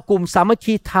เข้ากลุ่มสามัค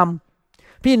คีธรรม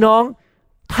พี่น้อง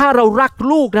ถ้าเรารัก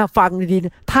ลูกนะฟังดี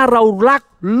ๆถ้าเรารัก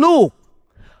ลูก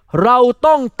เรา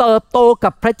ต้องเติบโตกั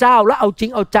บพระเจ้าและเอาจริง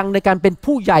เอาจังในการเป็น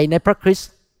ผู้ใหญ่ในพระคริสต์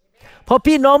เพราะ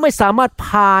พี่น้องไม่สามารถ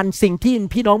ผ่านสิ่งที่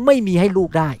พี่น้องไม่มีให้ลูก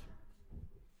ได้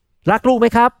รักลูกไหม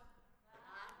ครับ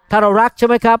ถ้าเรารักใช่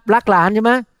ไหมครับรักหลานใช่ไห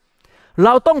มเร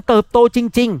าต้องเติบโตจ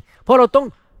ริงๆเพราะเราต้อง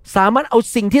สามารถเอา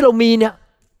สิ่งที่เรามีเนี่ย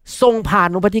ส่งผ่าน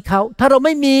ลงไปที่เขาถ้าเราไ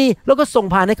ม่มีเราก็ส่ง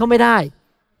ผ่านให้เขาไม่ได้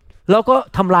เราก็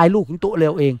ทำลายลูกของตัวเร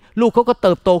าเองลูกเขาก็เ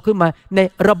ติบโตขึ้นมาใน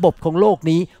ระบบของโลก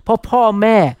นี้เพราะพ่อแ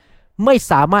ม่ไม่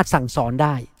สามารถสั่งสอนไ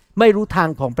ด้ไม่รู้ทาง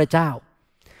ของพระเจ้า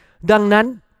ดังนั้น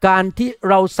การที่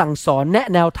เราสั่งสอนแนะ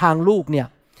แนวทางลูกเนี่ย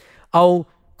เอา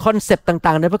คอนเซปต์ต่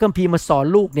างๆในพระคัมภีร์มาสอน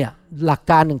ลูกเนี่ยหลัก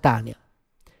การต่างๆเนี่ย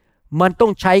มันต้อ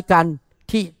งใช้การ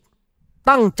ที่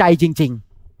ตั้งใจจริง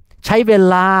ๆใช้เว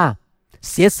ลา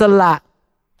เสียสละ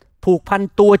ผูกพัน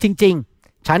ตัวจริง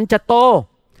ๆฉันจะโต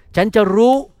ฉันจะ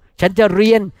รู้ฉันจะเ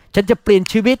รียนฉันจะเปลี่ยน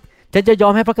ชีวิตฉันจะยอ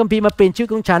มให้พระคัมภีร์มาเปลี่ยนชีวิต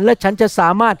ของฉันและฉันจะสา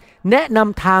มารถแนะน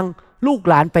ำทางลูก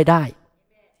หลานไปได้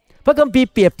พระคัมภีร์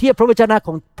เปรียบเทียบพระวจนะข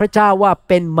องพระเจ้าว่าเ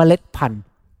ป็นเมล็ดพันธุ์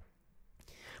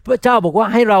พระเจ้าบอกว่า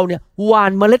ให้เราเนี่ยหว่า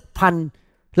นเมล็ดพันธุ์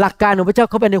หลักการของพระเจ้า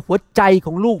เข้าไปในหัวใจข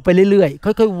องลูกไปเรื่อยๆค่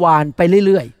อยๆหว่านไป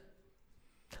เรื่อย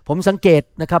ๆผมสังเกต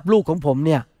นะครับลูกของผมเ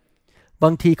นี่ยบา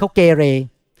งทีเขาเกเร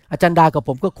อาจารย์ดากับผ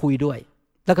มก็คุยด้วย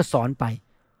แล้วก็สอนไป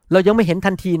เรายังไม่เห็น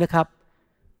ทันทีนะครับ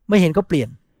ไม่เห็นเขาเปลี่ยน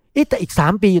แต่อีก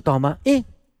3 ปีต่อมา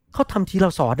เขาทำทีเรา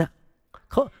สอน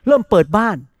เขาเริ่มเปิดบ้า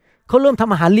นเขาเริ่มท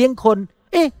ำอาหารเลี้ยงคน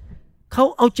เขา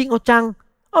เอาจริงเอาจัง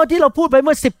ที่เราพูดไปเ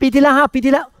มื่อ10 ปีที่แล้ว5 ปี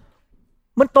ที่แล้ว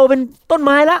มันโตเป็นต้นไ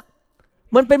ม้แล้ว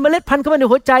มันเป็นเมล็ดพันธุ์เข้ามาใน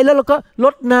หัวใจแล้วเราก็ร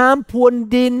ดน้ำพรวน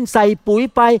ดินใส่ปุ๋ย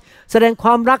ไปแสดงคว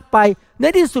ามรักไปใน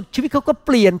ที่สุดชีวิตเขาก็เป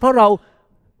ลี่ยนเพราะเรา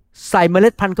ใส่เมล็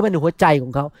ดพันธุ์เข้าไปในหัวใจขอ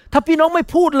งเขาถ้าพี่น้องไม่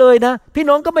พูดเลยนะพี่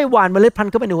น้องก็ไม่หว่านเมล็ดพัน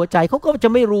ธุ์เข้าไปในหัวใจเขาก็จะ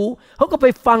ไม่รู้เขาก็ไป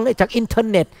ฟังจากอินเทอร์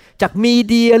เน็ตจากมี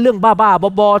เดียเรื่องบ้า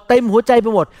ๆบอๆเต็มหัวใจไป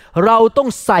หมดเราต้อง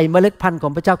ใส่เมล็ดพันธุ์ขอ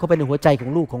งพระเจ้าเข้าไปในหัวใจขอ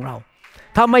งลูกของเรา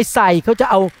ถ้าไม่ใส่เขาจะ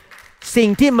เอาสิ่ง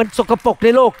ที่มันสกปรกใน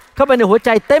โลกเข้าไปในหัวใจ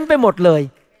เต็มไปหมดเลย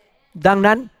ดัง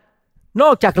นั้นน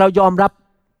อกจากเรายอมรับ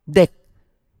เด็ก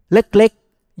เล็ก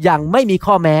ๆอย่างไม่มี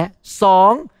ข้อแม้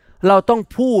2เราต้อง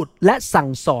พูดและสั่ง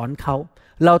สอนเขา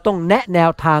เราต้องแนะแน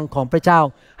วทางของพระเจ้า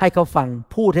ให้เขาฟัง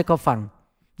พูดให้เขาฟัง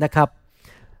นะครับ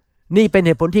นี่เป็นเห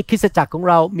ตุผลที่คริสตจักรของ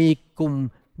เรามีกลุ่ม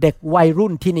เด็กวัยรุ่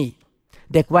นที่นี่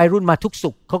เด็กวัยรุ่นมาทุกศุ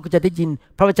กร์เขาก็จะได้ยิน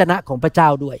พระวจนะของพระเจ้า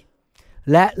ด้วย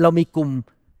และเรามีกลุ่ม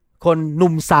คนห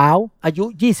นุ่มสาวอายุ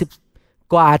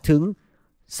20กว่าถึง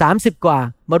30กว่า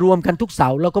มารวมกันทุกเสา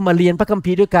ร์แล้วก็มาเรียนพระคัม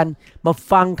ภีร์ด้วยกันมา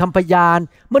ฟังคำพยาน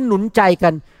มาหนุนใจกั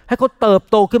นให้เขาเติบ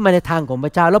โตขึ้นมาในทางของพร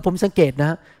ะเจ้าแล้วผมสังเกตน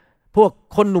ะพวก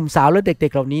คนหนุ่มสาวและเด็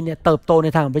กๆเหล่านี้เนี่ยเติบโตใน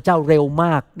ทางของพระเจ้าเร็วม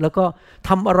ากแล้วก็ท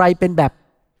ำอะไรเป็นแบ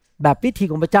บวิธี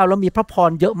ของพระเจ้าแล้วมีพระพ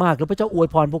รเยอะมากแล้วพระเจ้าอวย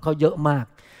พรพวกเขาเยอะมาก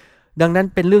ดังนั้น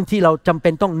เป็นเรื่องที่เราจำเป็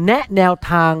นต้องแนะแนว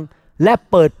ทางและ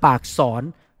เปิดปากสอน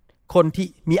คนที่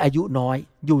มีอายุน้อย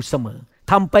อยู่เสมอ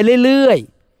ทำไปเรื่อย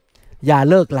ๆอย่า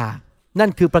เลิกลานั่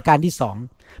นคือประการที่สอง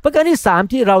ประการที่สาม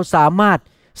ที่เราสามารถ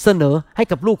เสนอให้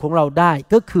กับลูกของเราได้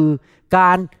ก็คือก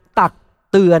ารตัก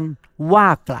เตือนว่า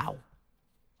กล่าว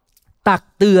ตัก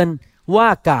เตือนว่า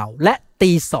กล่าวและ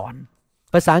ตีสอน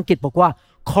ภาษาอังกฤษบอกว่า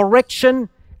correction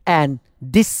and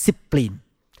discipline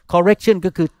correction ก็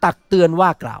คือตักเตือนว่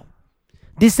ากล่าว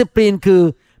discipline คือ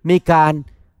มีการ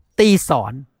ตีสอ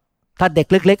นถ้าเด็ก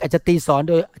เล็กๆอาจจะตีสอน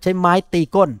โดยใช้ไม้ตี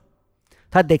ก้น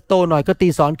ถ้าเด็กโตหน่อยก็ตี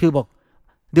สอนคือบอก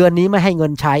เดือนนี้ไม่ให้เงิ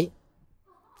นใช้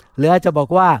หรืออาจจะบอก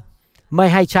ว่าไม่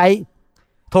ให้ใช้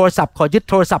โทรศัพท์ขอยึด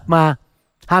โทรศัพท์มา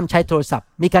ห้ามใช้โทรศัพท์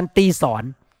มีการตีสอน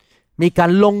มีกา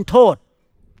รลงโทษ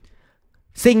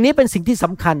สิ่งนี้เป็นสิ่งที่ส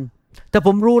ำคัญแต่ผ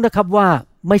มรู้นะครับว่า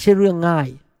ไม่ใช่เรื่องง่าย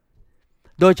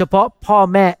โดยเฉพาะพ่อ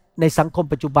แม่ในสังคม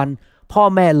ปัจจุบันพ่อ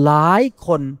แม่หลายค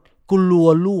นกลัว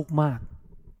ลูกมาก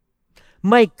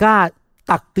ไม่กล้า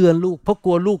ตักเตือนลูกเพราะก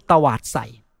ลัวลูกตวาดใส่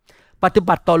ปฏิ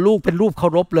บัติต่อลูกเป็นรูปเคา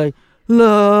รพเลยเหร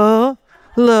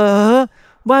อ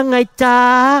ว่าไงจ๊ะ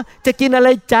จะกินอะไร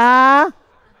จ๊ะ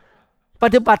ป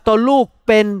ฏิบัติต่อลูก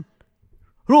เป็น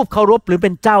รูปเคารพหรือเป็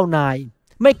นเจ้านาย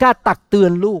ไม่กล้าตักเตือ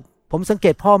นลูกผมสังเก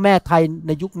ตพ่อแม่ไทยใ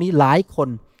นยุคนี้หลายคน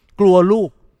กลัวลูก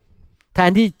แท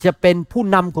นที่จะเป็นผู้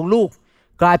นำของลูก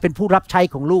กลายเป็นผู้รับใช้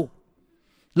ของลูก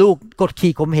กด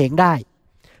ขี่ข่มเหงได้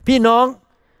พี่น้อง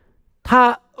ถ้า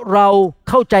เรา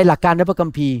เข้าใจหลักการในพระคัม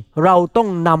ภีร์เราต้อง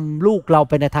นำลูกเรา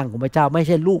ไปในทางของพระเจ้าไม่ใ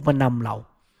ช่ลูกมานำเรา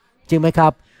จริงไหมครั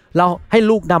บเราให้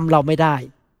ลูกนำเราไม่ได้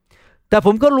แต่ผ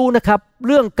มก็รู้นะครับเ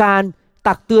รื่องการ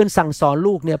ตักเตือนสั่งสอน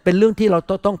ลูกเนี่ยเป็นเรื่องที่เรา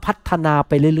ต้องพัฒนา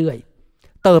ไปเรื่อย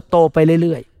ๆเติบโตไปเ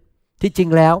รื่อยๆที่จริง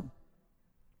แล้ว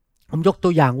ผมยกตั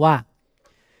วอย่างว่า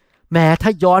แม้ถ้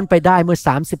าย้อนไปได้เมื่อ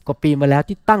30กว่าปีมาแล้ว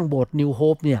ที่ตั้งโบสถ์ New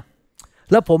Hope เนี่ย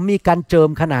แล้วผมมีการเจิม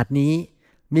ขนาดนี้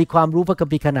มีความรู้พระคัม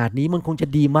ภีร์ขนาดนี้มันคงจะ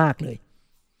ดีมากเลย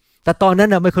แต่ตอนนั้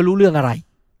นไม่เคยรู้เรื่องอะไร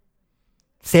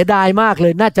เสียดายมากเล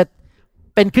ยน่าจะ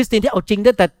เป็นคริสเตียนที่เอาจริง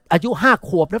ตั้งแต่อายุ5ข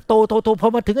วบแล้วโตพอ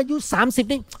มาถึงอายุ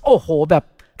30นี่โอ้โหแบบ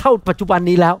เท่าปัจจุบัน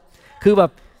นี้แล้วคือแบ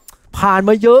บผ่านม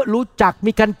าเยอะรู้จัก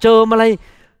มีการเจิมอะไร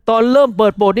ตอนเริ่มเปิ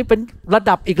ดโบสถ์นี่เป็นระ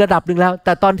ดับอีกระดับนึงแล้วแ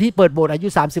ต่ตอนที่เปิดโบสถ์อายุ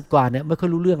30กว่าเนี่ยไม่ค่อย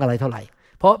รู้เรื่องอะไรเท่าไหร่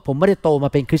เพราะผมไม่ได้โตมา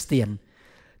เป็นคริสเตียน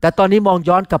แต่ตอนนี้มอง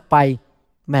ย้อนกลับไป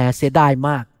แหมเสียดายม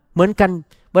ากเหมือนกัน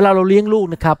เวลาเราเลี้ยงลูก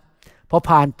นะครับพอ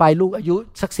ผ่านไปลูกอายุ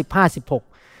สัก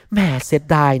15-16แหมเสีย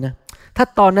ดายนะถ้า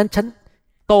ตอนนั้นฉัน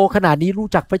โตขนาดนี้รู้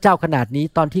จักพระเจ้าขนาดนี้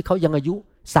ตอนที่เขายังอายุ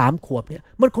3ขวบเนี่ย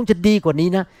มันคงจะดีกว่านี้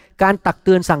นะการตักเ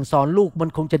ตือนสั่งสอนลูกมัน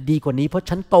คงจะดีกว่านี้เพราะ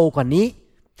ฉันโตกว่านี้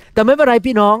แต่ไม่เป็นไร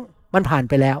พี่น้องมันผ่าน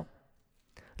ไปแล้ว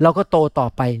เราก็โตต่อ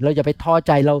ไปเราอย่าไปท้อใ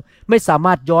จเราไม่สาม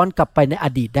ารถย้อนกลับไปในอ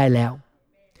ดีตได้แล้ว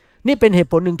นี่เป็นเหตุ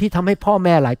ผลหนึ่งที่ทำให้พ่อแ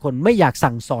ม่หลายคนไม่อยาก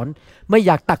สั่งสอนไม่อ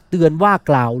ยากตักเตือนว่า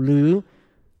กล่าวหรือ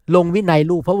ลงวินัย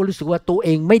ลูกเพราะว่ารู้สึกว่าตัวเอ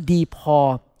งไม่ดีพอ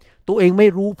ตัวเองไม่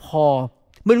รู้พอ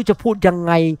ไม่รู้จะพูดยังไ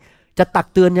งจะตัก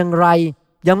เตือนอย่างไร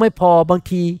ยังไม่พอบาง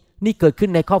ทีนี่เกิดขึ้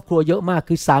นในครอบครัวเยอะมาก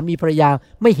คือสามีภรรยา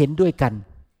ไม่เห็นด้วยกัน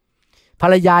ภร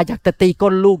รยาอยากจะตี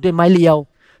ก้นลูกด้วยไม้เรียว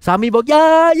สามีบอกอ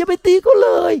ย่าไปตีเขาเล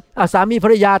ยสามีภร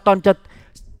รยาตอน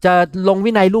จะลง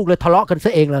วินัยลูกเลยทะเลาะกันซ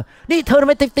ะเองเลยนี่เธอทำ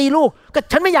ไมตีลูกก็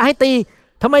ฉันไม่อยากให้ตี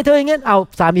ทำไมเธออย่างงั้น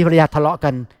สามีภรรยาทะเลาะกั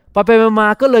นไปมา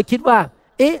ก็เลยคิดว่า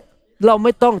เราไ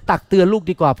ม่ต้องตักเตือนลูก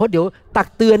ดีกว่าเพราะเดี๋ยวตัก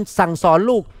เตือนสั่งสอน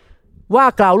ลูกว่า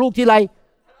กล่าวลูกทีไร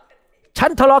ฉั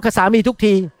นทะเลาะกับสามีทุก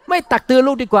ทีไม่ตักเตือน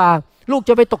ลูกดีกว่าลูกจ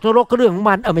ะไปตกนรกก็เรื่องของ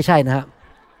มันไม่ใช่นะฮะ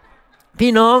พี่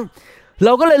น้องเร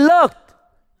าก็เลยเลิก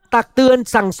ตักเตือน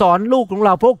สั่งสอนลูกของเร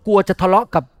าเพราะกลัวจะทะเลาะ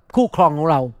กับคู่ครองของ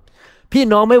เราพี่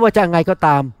น้องไม่ว่าจะไงก็ต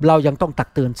ามเรายังต้องตัก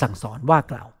เตือนสั่งสอนว่า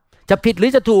กล่าวจะผิดหรื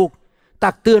อจะถูก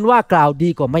ตักเตือนว่ากล่าวดี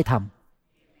กว่าไม่ท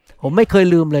ำผมไม่เคย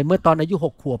ลืมเลยเมื่อตอนอายุ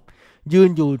6ขวบยืน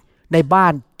อยู่ในบ้า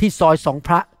นที่ซอย2พ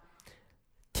ระ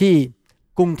ที่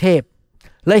กรุงเทพ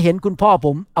และเห็นคุณพ่อผ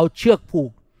มเอาเชือกผู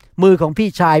กมือของพี่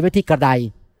ชายไว้ที่กระได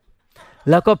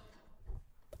แล้วก็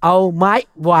เอาไม้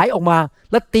หวายออกมา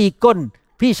แล้วตีก้น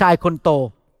พี่ชายคนโต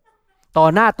ต่อ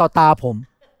หน้าต่อตา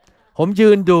ผมยื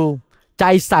นดูใจ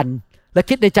สั่นและ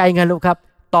คิดในใจไงรู้ครับ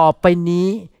ต่อไปนี้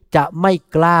จะไม่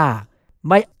กล้า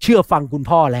ไม่เชื่อฟังคุณ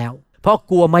พ่อแล้วเพราะ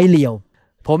กลัวไม้เรียว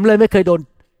ผมเลยไม่เคยโดน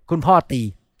คุณพ่อตี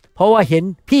เพราะว่าเห็น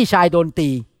พี่ชายโดนตี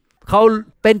เขา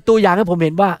เป็นตัวอย่างให้ผมเ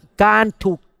ห็นว่าการ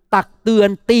ถูกตักเตือน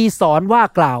ตีสอนว่า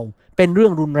กล่าวเป็นเรื่อ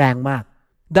งรุนแรงมาก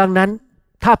ดังนั้น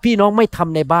ถ้าพี่น้องไม่ท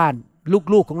ำในบ้าน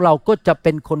ลูกๆของเราก็จะเ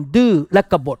ป็นคนดื้อและ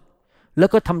กบฏแล้ว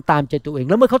ก็ทำตามใจตัวเอง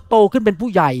แล้วเมื่อเขาโตขึ้นเป็นผู้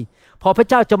ใหญ่พอพระ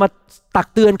เจ้าจะมาตัก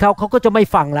เตือนเขาก็จะไม่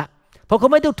ฟังละเพราะเขา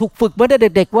ไม่ได้ถูกฝึกมาตั้งแต่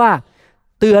เด็กๆว่า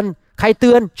เตือนใครเตื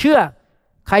อนเชื่อ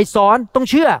ใครสอนต้อง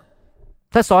เชื่อ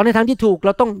ถ้าสอนในทางที่ถูกเร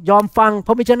าต้องยอมฟังเพร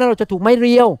าะไม่เช่นนั้นเราจะถูกไม้เ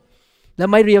รียวและ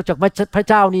ไม้เรียวจากพระ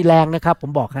เจ้านี่แรงนะครับผ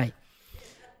มบอกให้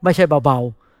ไม่ใช่เบา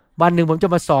ๆวันหนึ่งผมจะ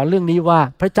มาสอนเรื่องนี้ว่า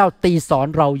พระเจ้าตีสอน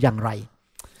เราอย่างไร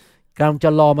กำลังจะ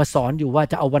รอมาสอนอยู่ว่า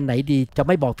จะเอาวันไหนดีจะไ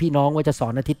ม่บอกพี่น้องว่าจะสอ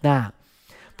นอาทิตย์หน้า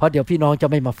เพราะเดี๋ยวพี่น้องจะ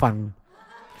ไม่มาฟัง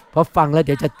เพราะฟังแล้วเ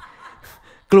ดี๋ยวจะ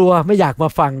กลัวไม่อยากมา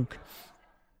ฟัง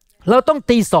เราต้อง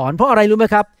ตีสอนเพราะอะไรรู้ไหม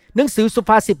ครับหนังสือสุภ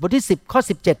าษิตบทที่10ข้อ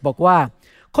17บอกว่า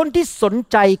คนที่สน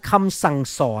ใจคำสั่ง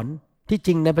สอนที่จ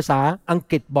ริงในภาษาอัง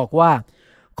กฤษบอกว่า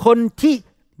คนที่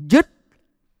ยึด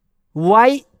ไว้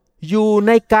อยู่ใ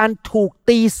นการถูก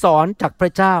ตีสอนจากพร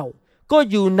ะเจ้าก็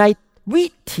อยู่ในวิ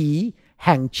ถีแ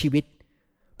ห่งชีวิต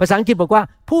ภาษาอังกฤษบอกว่า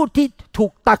ผู้ที่ถู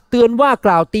กตักเตือนว่าก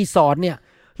ล่าวตีสอนเนี่ย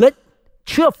และ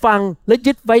เชื่อฟังและ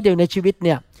ยึดไว้เดี๋ยวในชีวิตเ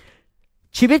นี่ย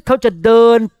ชีวิตเขาจะเดิ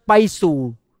นไปสู่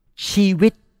ชีวิ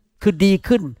ตคือดี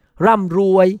ขึ้นร่ำร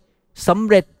วยสำ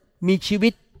เร็จมีชีวิ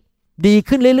ตดี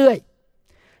ขึ้นเรื่อย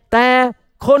ๆแต่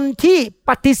คนที่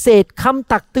ปฏิเสธค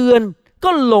ำตักเตือนก็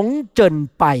หลงเจิ่น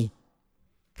ไป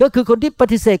ก็คือคนที่ป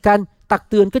ฏิเสธการตัก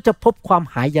เตือนก็จะพบความ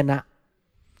หายนะ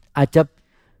อาจจะ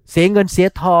เสียเงินเสีย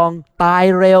ทองตาย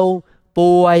เร็ว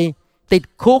ป่วยติด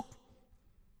คุก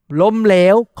ล้มเหล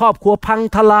วครอบครัวพัง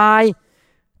ทลาย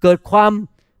เกิดความ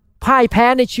พ่ายแพ้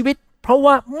ในชีวิตเพราะ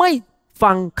ว่าไม่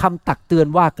ฟังคำตักเตือน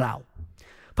ว่ากล่าว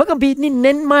พระคัมภีร์นี่เ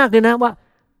น้นมากเลยนะว่า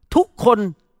ทุกคน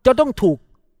จะต้องถูก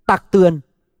ตักเตือน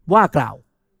ว่ากล่าว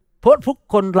เพราะทุก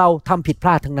คนเราทำผิดพล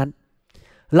าดทั้งนั้น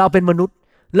เราเป็นมนุษย์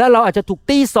และเราอาจจะถูก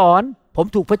ตีสอนผม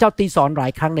ถูกพระเจ้าตีสอนหลา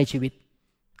ยครั้งในชีวิต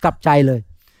กลับใจเลย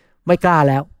ไม่กล้า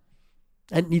แล้ว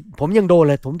อันนี้ผมยังโดน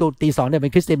เลยผมโดนตีสอนเนี่ยเป็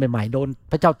นคริสเตียนใหม่ๆโดน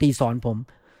พระเจ้าตีสอนผม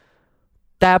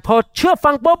แต่พอเชื่อ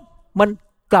ฟังปุ๊บมัน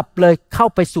กลับเลยเข้า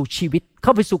ไปสู่ชีวิตเข้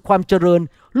าไปสู่ความเจริญ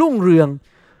รุ่งเรือง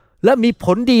และมีผ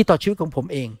ลดีต่อชีวิตของผม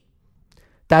เอง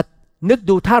แต่นึก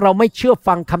ดูถ้าเราไม่เชื่อ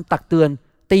ฟังคำตักเตือน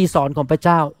ตีสอนของพระเ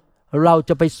จ้าเรา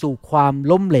จะไปสู่ความ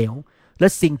ล้มเหลวและ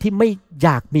สิ่งที่ไม่อย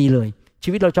ากมีเลยชี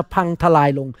วิตเราจะพังทลาย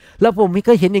ลงแล้วผม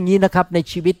ก็เห็นอย่างนี้นะครับใน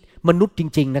ชีวิตมนุษย์จ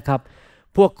ริงๆนะครับ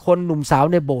พวกคนหนุ่มสาว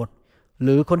ในโบสถ์ห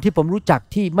รือคนที่ผมรู้จัก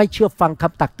ที่ไม่เชื่อฟังค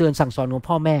ำตักเตือนสั่งสอนของ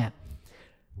พ่อแม่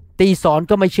ตีสอน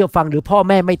ก็ไม่เชื่อฟังหรือพ่อ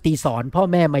แม่ไม่ตีสอนพ่อ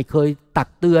แม่ไม่เคยตัก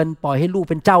เตือนปล่อยให้ลูก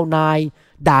เป็นเจ้านาย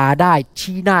ด่าได้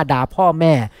ชี้หน้าด่าพ่อแ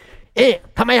ม่เอ๊ะ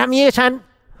ทำไมทำงี้กับฉัน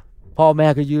พ่อแม่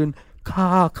ก็ยืนข้า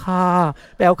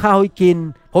แปลข้าวให้กิน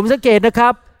ผมสังเกตนะครั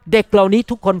บเด็กเหล่านี้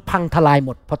ทุกคนพังทลายหม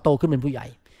ดพอโตขึ้นเป็นผู้ใหญ่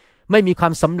ไม่มีควา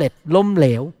มสำเร็จล้มเหล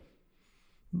ว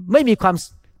ไม่มีความ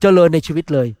เจริญในชีวิต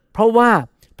เลยเพราะว่า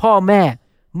พ่อแม่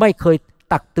ไม่เคย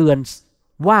ตักเตือน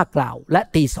ว่ากล่าวและ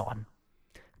ตีสอน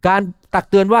การตัก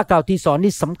เตือนว่ากล่าวตีสอน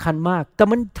นี่สำคัญมากแต่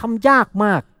มันทำยากม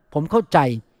ากผมเข้าใจ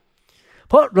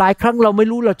เพราะหลายครั้งเราไม่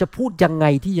รู้เราจะพูดยังไง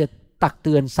ที่จะตักเ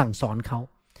ตือนสั่งสอนเขา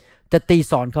จะตี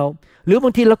สอนเขาหรือบา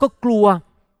งทีเราก็กลัว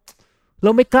เร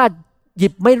าไม่กล้าหยิ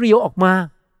บไม้เรียวออกมา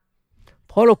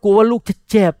เพราะเรากลัวว่าลูกจะ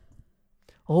เจ็บ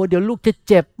โอ้เดี๋ยวลูกจะ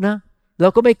เจ็บนะเรา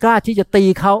ก็ไม่กล้าที่จะตี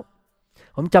เขา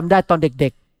ผมจำได้ตอนเด็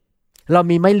กๆเรา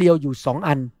มีไม้เรียวอยู่2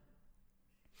 อัน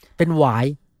เป็นหวาย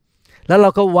แล้วเรา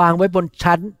ก็วางไว้บน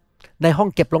ชั้นในห้อง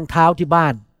เก็บรองเท้าที่บ้า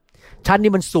นชั้น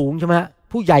นี้มันสูงใช่ไหม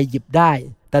ผู้ใหญ่หยิบได้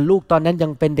แต่ลูกตอนนั้นยั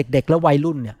งเป็นเด็กๆและวัย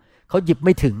รุ่นเนี่ยเขาหยิบไ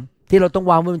ม่ถึงที่เราต้อง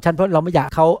วางไว้บนชั้นเพราะเราไม่อยาก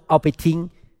เขาเอาไปทิ้ง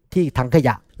ที่ถังขย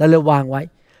ะแล้วเลยวางไว้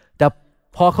แต่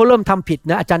พอเขาเริ่มทำผิด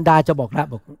นะอาจารย์ดาจะบอกแล้ว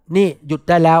บอกนี่หยุด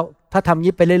ได้แล้วถ้าทำ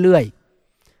ยิบไปเรื่อย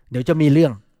ๆเดี๋ยวจะมีเรื่อ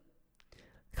ง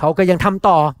เขาก็ยังทำ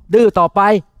ต่อดื้อต่อไป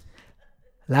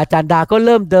และอาจารย์ดาก็เ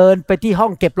ริ่มเดินไปที่ห้อ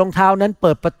งเก็บรองเท้านั้นเ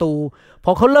ปิดประตูพ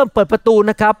อเขาเริ่มเปิดประตู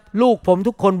นะครับลูกผม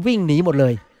ทุกคนวิ่งหนีหมดเล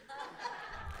ย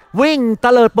วิ่งต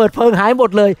ะเลิดเปิดเพิงหายหมด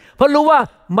เลยเพราะรู้ว่า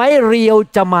ไม้เรียว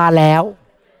จะมาแล้ว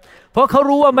เพราะเขา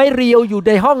รู้ว่าไม้เรียวอยู่ใ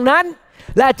นห้องนั้น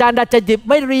และอาจารย์ดาจะหยิบ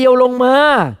ไม้เรียวลงมา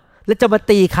และจะมา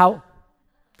ตีเขา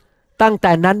ตั้งแ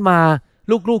ต่นั้นมา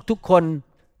ลูกๆทุกคน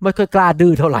ไม่ค่อยกล้าดื้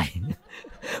อเท่าไหร่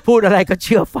พูดอะไรก็เ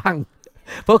ชื่อฟัง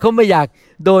เพราะเขาไม่อยาก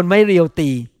โดนไม้เรียวตี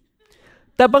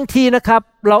แต่บางทีนะครับ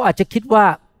เราอาจจะคิดว่า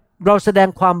เราแสดง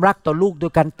ความรักต่อลูกโด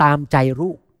ยการตามใจลู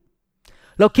ก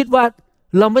เราคิดว่า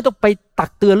เราไม่ต้องไปตัก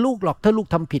เตือนลูกหรอกถ้าลูก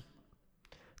ทำผิด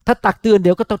ถ้าตักเตือนเ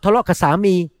ดี๋ยวก็ต้องทะเลาะกับสา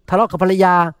มีทะเลาะกับภรรย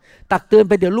าตักเตือน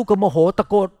ไปเดี๋ยวลูกก็โมโหตะ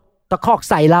โกน ตะคอก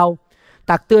ใส่เรา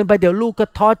ตักเตือนไปเดี๋ยวลูกก็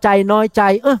ท้อใจน้อยใจ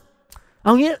เอ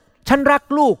างี้ฉันรัก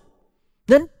ลูก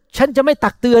นั้นฉันจะไม่ตั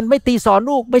กเตือนไม่ตีสอน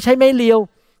ลูกไม่ใช่ไม่เลียว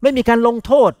ไม่มีการลงโ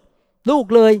ทษลูก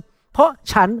เลยเพราะ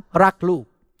ฉันรักลูก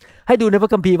ให้ดูในพร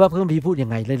ะคัมภีร์ว่าพระคัมภีร์พูดยัง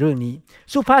ไงในเรื่องนี้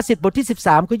สุภาษิตบทที่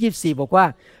13ข้อ24บอกว่า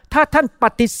ถ้าท่านป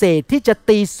ฏิเสธที่จะ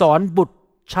ตีสอนบุตร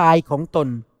ชายของตน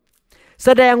แส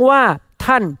ดงว่า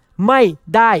ท่านไม่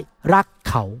ได้รัก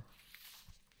เขา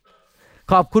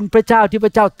ขอบคุณพระเจ้าที่พร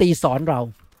ะเจ้าตีสอนเรา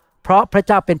เพราะพระเ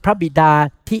จ้าเป็นพระบิดา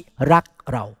ที่รัก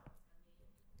เรา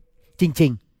จริ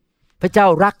งๆพระเจ้า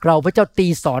รักเราพระเจ้าตี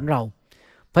สอนเรา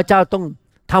พระเจ้าต้อง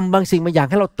ทำบางสิ่งบางอย่าง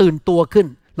ให้เราตื่นตัวขึ้น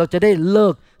เราจะได้เลิ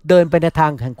กเดินไปในทา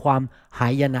งแห่งความหา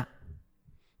ยนะ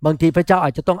บางทีพระเจ้าอ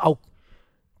าจจะต้องเอา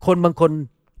คนบางคน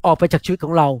ออกไปจากชีวิตข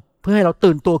องเราเพื่อให้เรา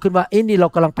ตื่นตัวขึ้นว่านี่เรา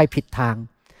กำลังไปผิดทาง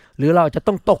หรือเราจะ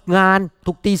ต้องตกงาน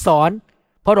ถูกตีสอน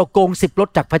เพราะเราโกง10ลด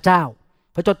จากพระเจ้า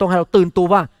พระเจ้าต้องให้เราตื่นตัว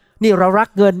ว่านี่เรารัก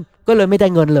เงินก็เลยไม่ได้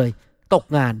เงินเลยตก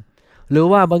งานหรือ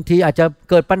ว่าบางทีอาจจะ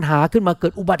เกิดปัญหาขึ้นมาเกิ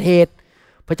ดอุบัติเหตุ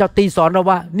พระเจ้าตีสอนเรา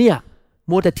ว่าเนี่ย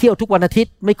มัวแต่เที่ยวทุกวันอาทิต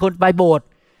ย์ไม่ควรไปโบสถ์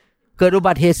เกิดอุ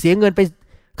บัติเหตุเสียเงินไป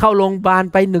เข้าโรงพยาบาล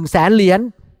ไป100,000 เหรียญ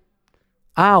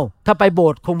ถ้าไปโบ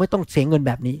สถ์คงไม่ต้องเสียเงินแ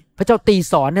บบนี้พระเจ้าตี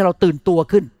สอนให้เราตื่นตัว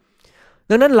ขึ้น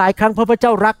ดังนั้นหลายครั้งเพราะพระเจ้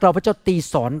ารักเราพระเจ้าตี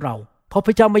สอนเราเพราะพ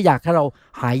ระเจ้าไม่อยากให้เรา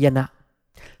หายนะ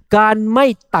การไม่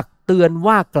ตักเตือน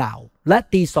ว่ากล่าวและ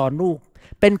ตีสอนลูก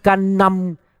เป็นการน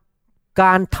ำก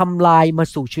ารทำลายมา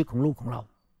สู่ชีวิตของลูกของเรา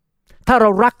ถ้าเรา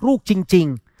รักลูกจริง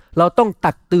ๆเราต้อง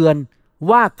ตักเตือน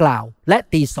ว่ากล่าวและ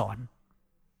ตีสอน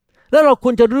แล้วเราค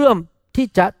วรจะเริ่มที่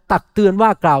จะตักเตือนว่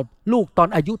ากล่าวลูกตอน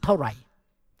อายุเท่าไหร่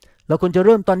เราควรจะเ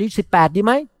ริ่มตอนอายุ18ดีไห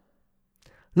ม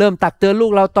เริ่มตักเตือนลู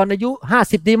กเราตอนอายุ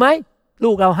50ดีไหมลู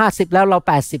กเรา50แล้วเรา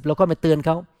80เราก็มาเตือนเข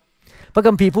าพระ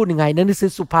คัมภีร์พูดยังไงในหนังสื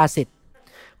อสุภาษิต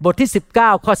บทที่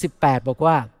19ข้อ18บอก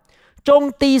ว่าจง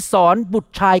ตีสอนบุต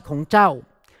รชายของเจ้า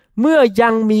เมื่อยั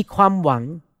งมีความหวัง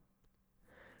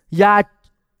อย่า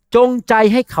จงใจ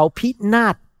ให้เขาพินา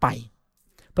ศไป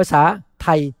ภาษาไท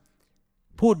ย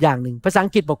พูดอย่างหนึ่งภาษาอั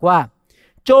งกฤษบอกว่า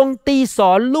จงตีส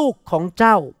อนลูกของเ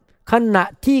จ้าขณะ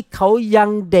ที่เขายัง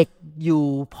เด็กอยู่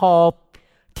พอ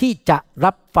ที่จะ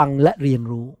รับฟังและเรียน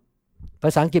รู้ภ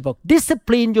าษาอังกฤษบอก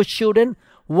discipline your children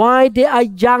while they are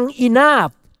young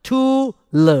enough to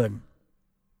learn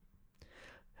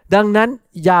ดังนั้น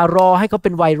อย่ารอให้เขาเ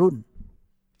ป็นวัยรุ่น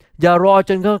อย่ารอจ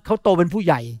นเขาโตเป็นผู้ใ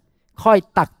หญ่ค่อย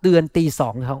ตักเตือนตีสอ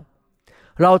นเขา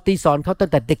เราตีสอนเขาตั้ง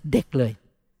แต่เด็กๆเลย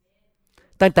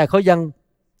ตั้งแต่เขายัง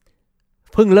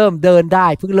เพิ่งเริ่มเดินได้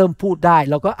เพิ่งเริ่มพูดได้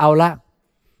เราก็เอาละ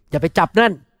อย่าไปจับนั่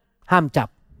นห้ามจับ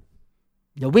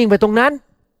อย่าวิ่งไปตรงนั้น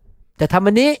แต่ทำ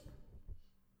อันนี้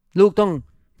ลูกต้อง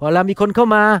พอแล้วมีคนเข้า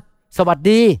มาสวัส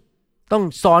ดีต้อง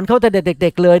สอนเขาแต่เด็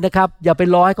กๆเลยนะครับอย่าไป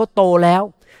รอให้เขาโตแล้ว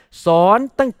สอน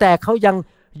ตั้งแต่เขายัง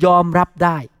ยอมรับไ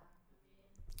ด้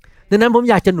ดังนั้นผม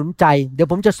อยากจะหนุนใจเดี๋ยว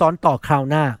ผมจะสอนต่อคราว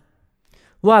หน้า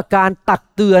ว่าการตัก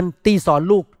เตือนตีสอน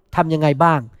ลูกทำยังไง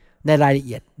บ้างในรายละเ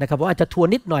อียดนะครับผมอาจจะทวน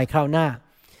นิดหน่อยคราวหน้า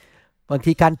บาง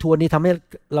ทีการทวนนี้ทำให้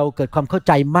เราเกิดความเข้าใ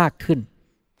จมากขึ้น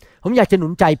ผมอยากจะหนุ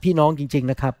นใจพี่น้องจริง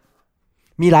ๆนะครับ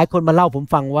มีหลายคนมาเล่าผม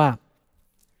ฟังว่า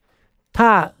ถ้า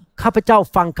ข้าพเจ้า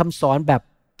ฟังคำสอนแบบ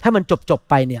ให้มันจบ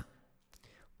ไปเนี่ย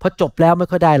พอจบแล้วไม่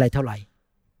ค่อยได้อะไรเท่าไหร่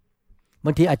บ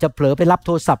างทีอาจจะเผลอไปรับโท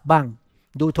รศัพท์บ้าง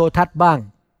ดูโทรทัศน์บ้าง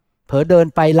เผลอเดิน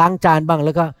ไปล้างจานบ้างแ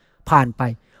ล้วก็ผ่านไป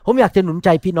ผมอยากจะหนุนใจ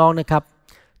พี่น้องนะครับ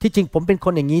ที่จริงผมเป็นค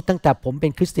นอย่างนี้ตั้งแต่ผมเป็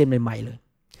นคริสเตียนใหม่ๆเลย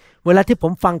เวลาที่ผ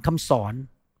มฟังคำสอน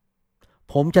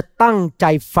ผมจะตั้งใจ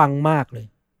ฟังมากเลย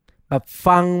แบบ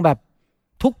ฟังแบบ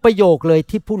ทุกประโยคเลย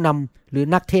ที่ผู้นำหรือ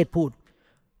นักเทศพูด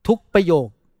ทุกประโยค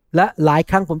และหลาย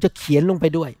ครั้งผมจะเขียนลงไป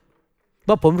ด้วย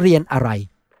ว่าผมเรียนอะไร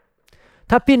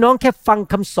ถ้าพี่น้องแค่ฟัง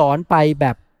คำสอนไปแบ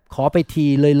บขอไปที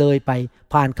เลยไป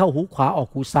ผ่านเข้าหูขวาออก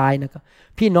หูซ้ายนะครับ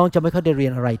พี่น้องจะไม่ค่อยได้เรีย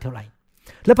นอะไรเท่าไหร่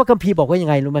แล้วพระคัมภีร์บอกว่ายัง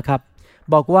ไงรู้ไหมครับ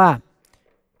บอกว่า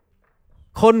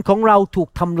คนของเราถูก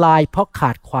ทำลายเพราะข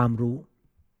าดความรู้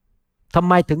ทำ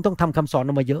ไมถึงต้องทำคำสอนอ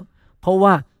อกมาเยอะเพราะว่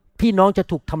าพี่น้องจะ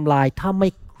ถูกทำลายถ้าไม่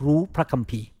รู้พระคัม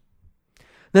ภีร์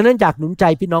ดังนั้นอยากหนุนใจ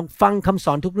พี่น้องฟังคำส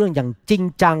อนทุกเรื่องอย่างจริง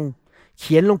จังเ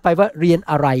ขียนลงไปว่าเรียน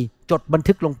อะไรจดบัน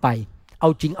ทึกลงไปเอา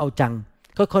จริงเอาจัง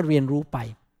ค่อยๆเรียนรู้ไป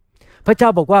พระเจ้า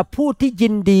บอกว่าผู้ที่ยิ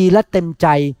นดีและเต็มใจ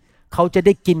เขาจะไ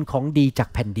ด้กินของดีจาก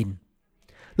แผ่นดิน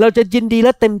เราจะยินดีแล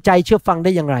ะเต็มใจเชื่อฟังไ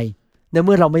ด้อย่างไรในเ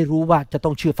มื่อเราไม่รู้ว่าจะต้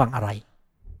องเชื่อฟังอะไร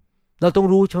เราต้อง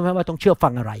รู้ใช่ไหมว่าต้องเชื่อฟั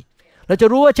งอะไรเราจะ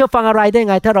รู้ว่าเชื่อฟังอะไรได้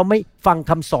ไงถ้าเราไม่ฟัง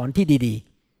คำสอนที่ดี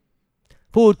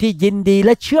ๆผู้ที่ยินดีแล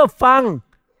ะเชื่อฟัง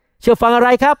อะไร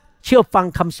ครับเชื่อฟัง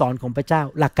คำสอนของพระเจ้า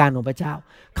หลักการของพระเจ้า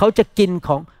เขาจะกินข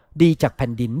องดีจากแผ่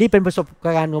นดินนี่เป็นประสบก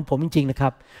ารณ์ของผมจริงๆนะครั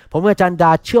บผมกับอาจารย์ด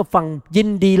าเชื่อฟังยิน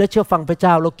ดีและเชื่อฟังพระเจ้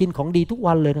าเรากินของดีทุก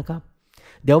วันเลยนะครับ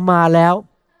เดี๋ยวมาแล้ว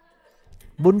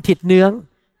บุญถิดเนือง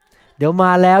เดี๋ยวม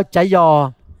าแล้วจะยอ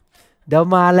เดี๋ยว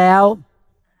มาแล้ว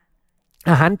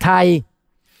อาหารไทย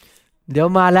เดี๋ยว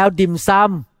มาแล้วดิมซั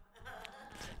ม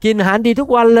กินอาหารดีทุก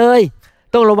วันเลย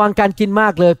ต้องระวังการกินมา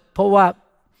กเลยเพราะว่า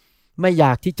ไม่อย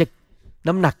ากที่จะ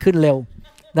น้ำหนักขึ้นเร็ว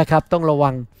นะครับต้องระวั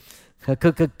งคื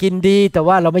อกินดีแต่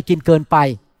ว่าเราไม่กินเกินไป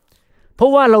เพรา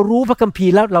ะว่าเรารู้พระคัมภี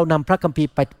ร์แล้วเรานำพระคัมภีร์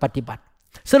ไปปฏิบัติ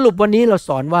สรุปวันนี้เราส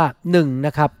อนว่า1น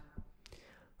ะครับ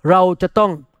เราจะต้อ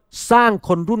งสร้างค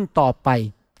นรุ่นต่อไป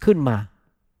ขึ้นมา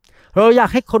เราอยาก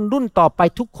ให้คนรุ่นต่อไป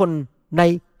ทุกคนใน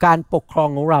การปกครอง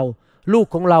ของเราลูก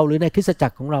ของเราหรือในคริสตจั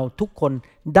กรของเราทุกคน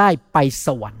ได้ไปส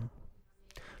วรรค์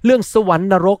เรื่องสวรรค์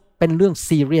นรกเป็นเรื่อง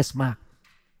ซีเรียสมาก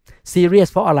ซีเรียส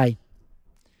เพราะอะไร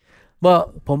เมื่อ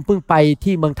ผมเพิ่งไป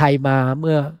ที่เมืองไทยมาเ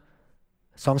มื่อ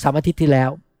 2-3 อาทิตย์ที่แล้ว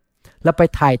แล้วไป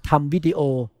ถ่ายทำวิดีโอ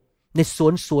ใน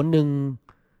สวนหนึ่ง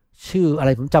ชื่ออะไร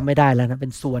ผมจำไม่ได้แล้วนะเป็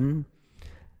นสวน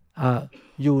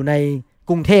อยู่ใน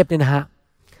กรุงเทพเนี่ยนะฮะ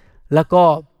แล้วก็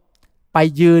ไป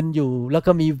ยืนอยู่แล้ว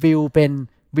ก็มีวิวเป็น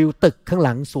วิวตึกข้างห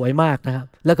ลังสวยมากนะครับ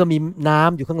แล้วก็มีน้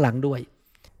ำอยู่ข้างหลังด้วย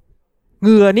เห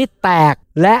งื่อนี่แตก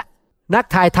และนัก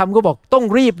ถ่ายทำก็บอกต้อง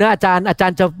รีบนะอาจา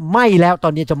รย์จะไหม้แล้วตอ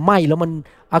นนี้จะไหม้แล้วมัน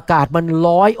อากาศมัน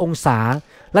100 องศา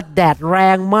และแดดแร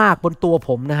งมากบนตัวผ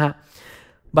มนะฮะ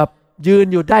แบบยืน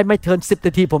อยู่ได้ไม่เกิน10 น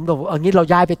าทีผมบอกอย่างนี้เรา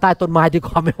ย้ายไปใต้ต้นไม้ดีก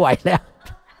ว่าไม่ไหวแล้ว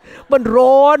มัน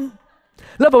ร้อน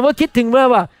แล้วผมก็คิดถึง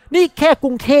ว่านี่แค่ก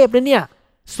รุงเทพนะเนี่ย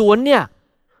สวนเนี่ย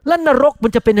แล้วนรกมั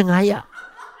นจะเป็นยังไงอะ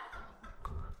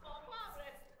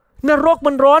นรก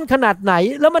มันร้อนขนาดไหน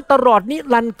แล้วมันตลอดนิ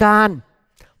รันดร์กาล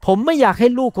ผมไม่อยากให้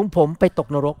ลูกของผมไปตก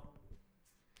นรก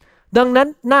ดังนั้น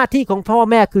หน้าที่ของพ่อ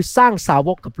แม่คือสร้างสาว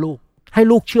กกับลูกให้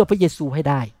ลูกเชื่อพระเยซูให้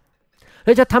ได้เร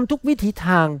าจะทำทุกวิถีท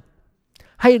าง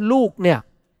ให้ลูกเนี่ย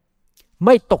ไ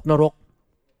ม่ตกนรก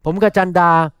ผมกับจันด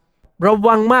าระ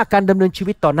วังมากการดำเนินชี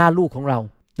วิตต่อหน้าลูกของเรา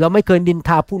ไม่เคยนินท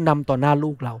าผู้นำต่อหน้า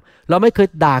ลูกเราไม่เคย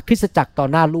ด่าคริสตจักรต่อ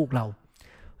หน้าลูกเ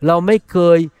ราไม่เค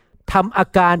ยทำอา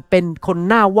การเป็นคน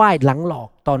หน้าไหว้หลังหลอก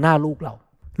ต่อหน้าลูก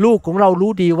ลูกของเรา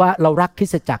รู้ดีว่าเรารักคริ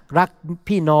สตจักรรัก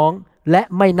พี่น้องและ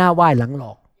ไม่หน้าไหว้หลังหล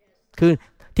อกคือ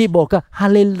ที่โบสถ์ก็ฮา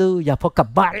เลลูยาพอกลับ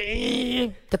บ้าน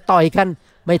จะต่อยกัน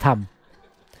ไม่ท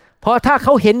ำเพราะถ้าเข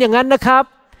าเห็นอย่างนั้นนะครับ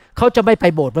เขาจะไม่ไป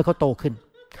โบสถ์เมื่อเขาโตขึ้น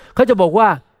เขาจะบอกว่า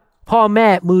พ่อแม่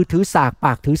มือถือสากป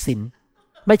ากถือศีล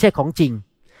ไม่ใช่ของจริง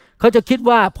เขาจะคิด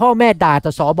ว่าพ่อแม่ด่าแ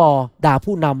ต่สบด่า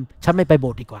ผู้นำฉันไม่ไปโบ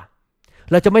สถ์ดีกว่า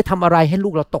เราจะไม่ทำอะไรให้ลู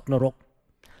กเราตกนรก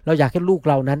เราอยากให้ลูก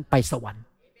เรานั้นไปสวรรค์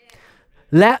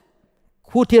และ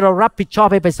ผู้ที่เรารับผิดชอบ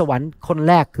ให้ไปสวรรค์คน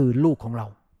แรกคือลูกของเรา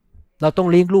ต้อง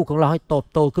เลี้ยงลูกของเราให้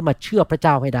โตขึ้นมาเชื่อพระเ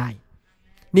จ้าให้ได้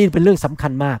นี่เป็นเรื่องสำคั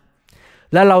ญมาก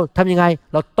แล้วเราทำยังไง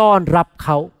เราต้อนรับเข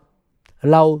า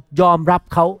เรายอมรับ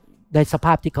เขาในสภ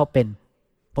าพที่เขาเป็น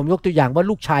ผมยกตัวอย่างว่า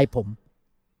ลูกชายผม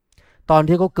ตอน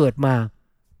ที่เขาเกิดมา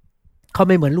เขาไ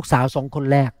ม่เหมือนลูกสาว2 คน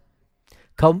แรก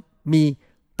เขามี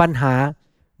ปัญหา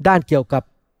ด้านเกี่ยวกับ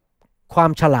ควา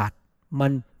มฉลาดมั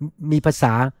นมีภาษ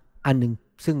าอันหนึ่ง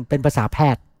ซึ่งเป็นภาษาแพ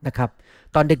ทย์นะครับ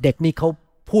ตอนเด็กๆนี่เขา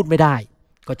พูดไม่ได้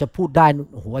ก็จะพูดได้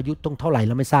โอ้โหอายุต้องเท่าไหร่เ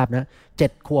ราไม่ทราบนะ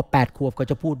7 ขวบ 8 ขวบก็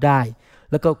จะพูดได้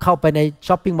แล้วก็เข้าไปใน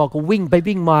ช้อปปิ้งมอลล์ก็วิ่งไป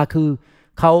วิ่งมาคือ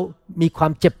เขามีควา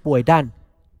มเจ็บป่วยด้าน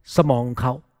สมองของเข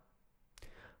า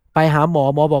ไปหาหมอ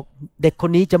บอกเด็กค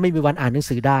นนี้จะไม่มีวันอ่านหนัง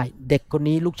สือได้เด็กคน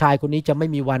นี้ลูกชายคนนี้จะไม่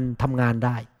มีวันทำงานไ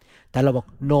ด้แต่เราบอก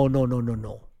no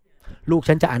ลูก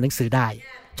ฉันจะอ่านหนังสือได้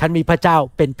ฉันมีพระเจ้า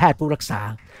เป็นแพทย์ผู้รักษา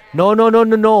no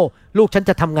ลูกฉัน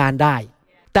จะทำงานได้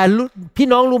แต่พี่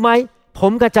น้องรู้ไหมผ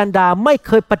มกับจันดาไม่เ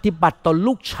คยปฏิบัติต่อ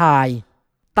ลูกชาย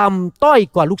ต่ำต้อย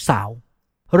กว่าลูกสาว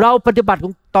เราปฏิบัติ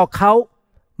ต่อเขา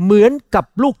เหมือนกับ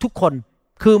ลูกทุกคน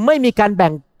คือไม่มีการแบ่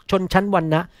งชนชั้นวรร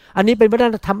ณะอันนี้เป็นวัฒ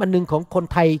นธรรมอันนึงของคน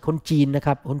ไทยคนจีนนะค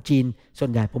รับคนจีนส่ว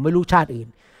นใหญ่ผมไม่รู้ชาติอื่น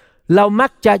เรามั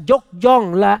กจะยกย่อง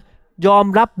และยอม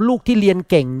รับลูกที่เรียน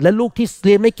เก่งและลูกที่เ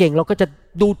รียนไม่เก่งเราก็จะ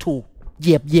ดูถูกเห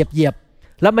ยียบ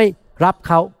แล้วไม่รับเ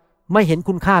ขาไม่เห็น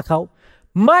คุณค่าเขา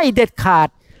ไม่เด็ดขาด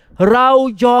เรา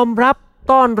ยอมรับ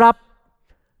ต้อนรับ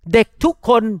เด็กทุกค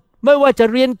นไม่ว่าจะ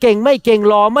เรียนเก่งไม่เก่ง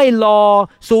หล่อไม่หล่อ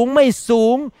สูงไม่สู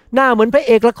งหน้าเหมือนพระเ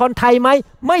อกละครไทยไหม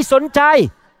ไม่สนใจ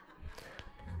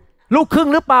ลูกครึ่ง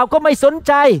หรือเปล่าก็ไม่สนใ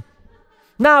จ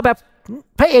หน้าแบบ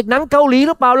พระเอกหนังเกาหลีห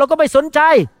รือเปล่าเราก็ไม่สนใจ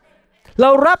เรา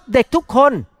รับเด็กทุกค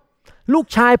นลูก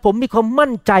ชายผมมีความมั่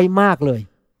นใจมากเลย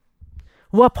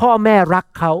ว่าพ่อแม่รัก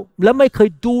เขาและไม่เคย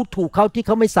ดูถูกเขาที่เข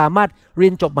าไม่สามารถเรี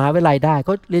ยนจบมหาวิทยาลัยได้เข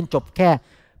าเรียนจบแค่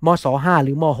มศ.5 ห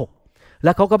รือม.6 แ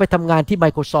ล้วเขาก็ไปทำงานที่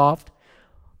Microsoft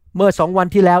เมื่อ2 วัน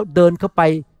ที่แล้วเดินเข้าไป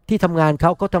ที่ทำงานเข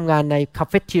าทำงานในคา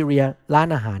เฟ่เทเรียร้าน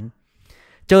อาหาร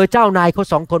เจอเจ้านายเขา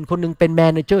2 คนคนนึงเป็นแม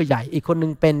เนเจอร์ใหญ่อีกคนนึ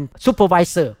งเป็นซูเปอร์ไว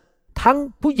เซอร์ทั้ง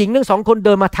ผู้หญิงทั้ง2 คนเ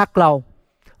ดินมาทักเรา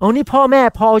นี่พ่อแม่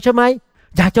พอใช่ไหม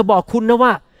อยากจะบอกคุณนะว่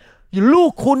า ลู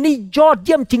กคุณนี่ยอดเ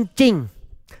ยี่ยมจริง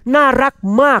ๆน่ารัก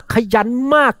มากขยัน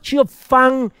มากเชื่อฟั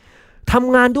งท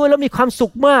ำงานด้วยแล้วมีความสุ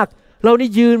ขมากเรานี่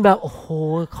ยืนแบบโอ้โห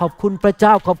ขอบคุณพระเจ้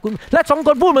าขอบคุณและ2 ค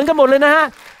นพูดเหมือนกันหมดเลยนะฮะ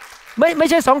ไม่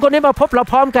ใช่2 คนนี้มาพบเรา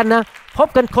พร้อมกันนะพบ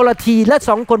กันคนละทีและ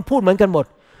2 คนพูดเหมือนกันหมด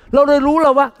เราเลยรู้แล้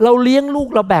วว่าเราเลี้ยงลูก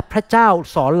เราแบบพระเจ้า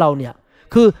สอนเราเนี่ย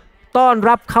คือต้อน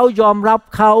รับเขายอมรับ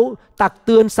เขาตักเ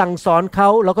ตือนสั่งสอนเขา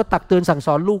เราก็ตักเตือนสั่งส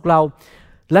อนลูกเรา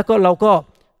แล้วก็เราก็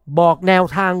บอกแนว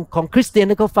ทางของคริสเตียน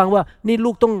ให้เขาฟังว่านี่ลู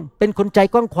กต้องเป็นคนใจ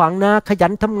กว้างขวางนะขยั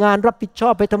นทำงานรับผิดชอ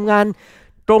บไปทำงาน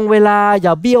ตรงเวลาอ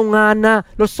ย่าเบี้ยวงานนะ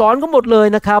เราสอนเขาหมดเลย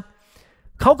นะครับ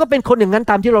เขาก็เป็นคนอย่างนั้น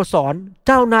ตามที่เราสอนเ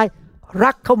จ้านาย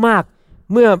รักเขามาก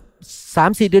เมื่อ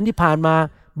 3-4 เดือนที่ผ่านมา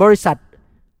บริษัท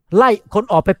ไล่คน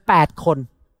ออกไป8 คน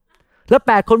แล้ว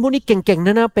8 คนพวกนี้เก่งๆ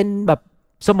นะเป็นแบบ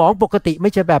สมองปกติไ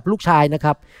ม่ใช่แบบลูกชายนะค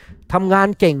รับทำงาน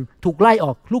เก่งถูกไล่อ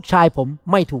อกลูกชายผม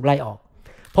ไม่ถูกไล่ออก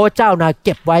เพราะเจ้านายเ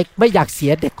ก็บไว้ไม่อยากเสี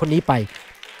ยเด็กคนนี้ไป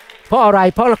เพราะอะไร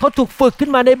เพราะเขาถูกฝึกขึ้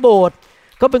นมาในโบสถ์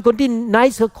ก็เป็นคนที่ไน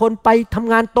ซ์คนไปท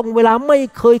ำงานตรงเวลาไม่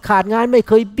เคยขาดงานไม่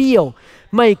เคยเบี้ยว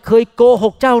ไม่เคยโกห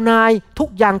กเจ้านายทุก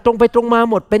อย่างตรงไปตรงมา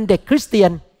หมดเป็นเด็กคริสเตีย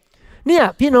นเนี่ย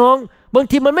พี่น้องบาง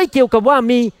ทีมันไม่เกี่ยวกับว่า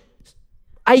มี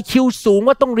IQ สูง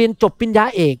ว่าต้องเรียนจบปริญญา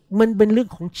เอกมันเป็นเรื่อง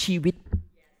ของชีวิต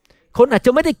คนอาจจ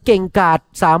ะไม่ได้เก่งกาจ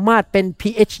สามารถเป็น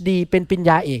PhD เป็นปริญ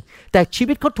ญาเอกแต่ชี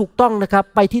วิตเขาถูกต้องนะครับ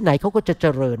ไปที่ไหนเขาก็จะเจ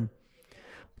ริญ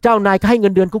เจ้านายก็ให้เงิ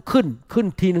นเดือนเขาขึ้น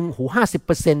ทีนึงโห 50%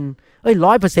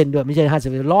 100% ด้วยไม่ใช่ 50%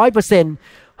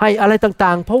 100% ให้อะไรต่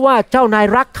างๆเพราะว่าเจ้านาย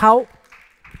รักเขา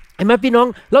เห็นไหมพี่น้อง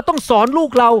เราต้องสอนลู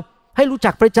กเราให้รู้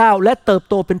จักพระเจ้าและเติบ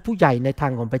โตเป็นผู้ใหญ่ในทา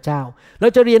งของพระเจ้าเรา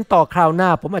จะเรียนต่อคราวหน้า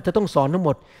ผมอาจจะต้องสอนทั้งหม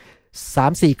ด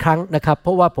 3-4 ครั้งนะครับเพ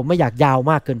ราะว่าผมไม่อยากยาว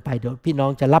มากเกินไปเดี๋ยวพี่น้อง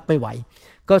จะรับไม่ไหว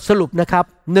ก็สรุปนะครับ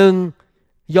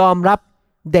 1. ยอมรับ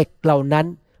เด็กเหล่านั้น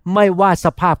ไม่ว่าส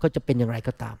ภาพเขาจะเป็นอย่างไร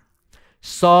ก็ตาม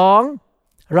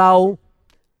 2. เรา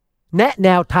แนะแน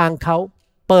วทางเขา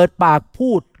เปิดปากพู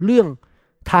ดเรื่อง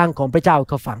ทางของพระเจ้าให้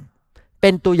เขาฟังเป็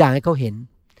นตัวอย่างให้เขาเห็น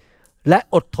และ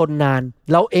อดทนนาน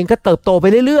เราเองก็เติบโตไป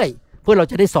เรื่อยๆเพื่อเรา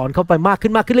จะได้สอนเขาไปมากขึ้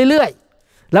นเรื่อย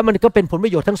ๆแล้วมันก็เป็นผลปร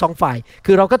ะโยชน์ทั้ง2 ฝ่าย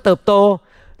คือเราก็เติบโต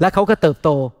และเขาก็เติบโต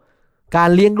การ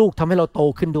เลี้ยงลูกทำให้เราโต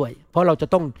ขึ้นด้วยเพราะเราจะ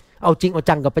ต้องเอาจริงเอา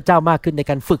จังกับพระเจ้ามากขึ้นใน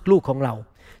การฝึกลูกของเรา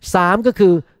 3. ก็คื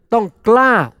อต้องกล้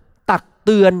าตักเ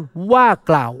ตือนว่า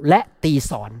กล่าวและตี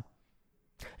สอน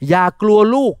อย่ากลัว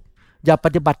ลูกอย่าป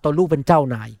ฏิบัติต่อลูกเป็นเจ้า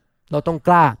นายเราต้องก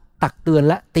ล้าตักเตือน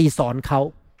และตีสอนเขา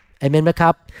อาเมนไหมค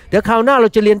รับเดี๋ยวคราวหน้าเรา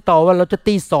จะเรียนต่อว่าเราจะ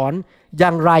ตีสอนอย่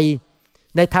างไร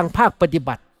ในทางภาคปฏิ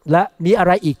บัติและมีอะไ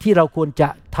รอีกที่เราควรจะ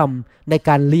ทำในก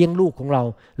ารเลี้ยงลูกของเรา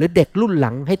หรือเด็กรุ่นห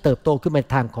ลังให้เติบโตขึ้นใน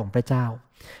ทางของพระเจ้า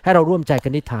ให้เราร่วมใจกั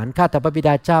นอธิษฐานข้าแต่พระบิด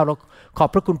าเจ้าเราขอบ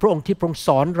พระคุณพระองค์ที่ทรงส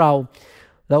อนเรา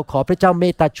ขอพระเจ้าเม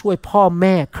ตตาช่วยพ่อแ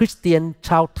ม่คริสเตียนช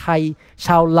าวไทยช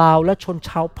าวลาวและชน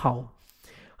ชาวเผ่า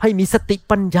ให้มีสติ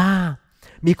ปัญญา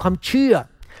มีความเชื่อ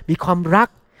มีความรัก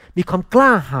มีความกล้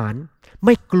าหาญไ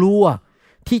ม่กลัว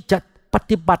ที่จะป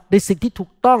ฏิบัติในสิ่งที่ถู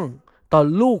กต้องต่อ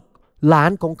ลูกหลา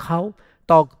นของเขา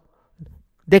ต่อ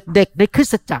เด็กๆในคริส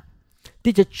ตจักร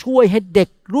ที่จะช่วยให้เด็ก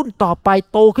รุ่นต่อไป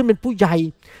โตขึ้นเป็นผู้ใหญ่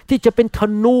ที่จะเป็นธ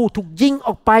นูถูกยิงอ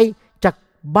อกไปจาก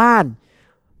บ้าน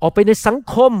ออกไปในสัง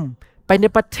คมไปใน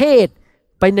ประเทศ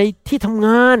ไปในที่ทำง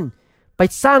านไป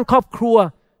สร้างครอบครัว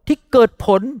ที่เกิดผ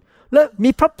ลและมี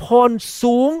พระพร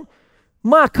สูง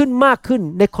มากขึ้น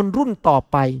ในคนรุ่นต่อ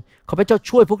ไปขอพระเจ้า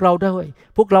ช่วยพวกเราด้วย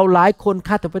พวกเราหลายคน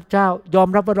ข้าแต่พระเจ้ายอม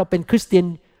รับว่าเราเป็นคริสเตียน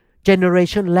เจเนอเร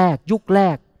ชันแรกยุคแร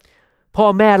กพ่อ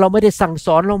แม่เราไม่ได้สั่งส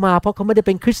อนเรามาเพราะเขาไม่ได้เ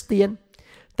ป็นคริสเตียน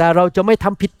แต่เราจะไม่ท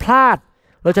ำผิดพลาด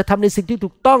เราจะทำในสิ่งที่ถู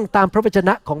กต้องตามพระวจน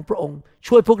ะของพระองค์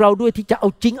ช่วยพวกเราด้วยที่จะเอา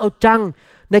จริงเอาจัง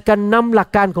ในการนำหลัก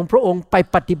การของพระองค์ไป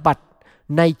ปฏิบัติ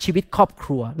ในชีวิตครอบค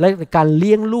รัวและในการเ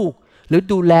ลี้ยงลูกหรือ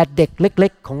ดูแลเด็กเล็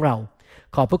กๆของเรา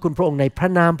ขอบพระคุณพระองค์ในพระ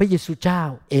นามพระเยซูเจ้า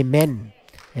เอเมน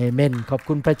เอเมนขอบ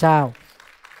คุณพระเจ้า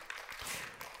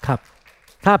ครับ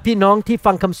ถ้าพี่น้องที่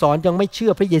ฟังคำสอนยังไม่เชื่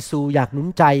อพระเยซูอยากหนุน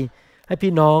ใจให้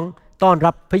พี่น้องต้อน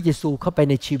รับพระเยซูเข้าไป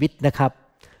ในชีวิตนะครับ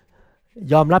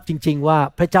ยอมรับจริงๆว่า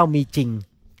พระเจ้ามีจริง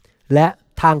และ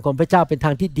ทางของพระเจ้าเป็นท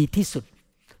างที่ดีที่สุด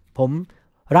ผม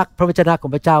รักพระวจนะขอ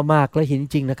งพระเจ้ามากและเห็น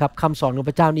จริงนะครับคำสอนของ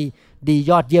พระเจ้านี่ดี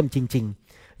ยอดเยี่ยมจริง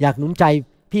ๆอยากหนุนใจ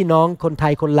พี่น้องคนไท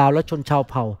ยคนลาวและชนชาว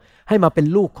เผ่าให้มาเป็น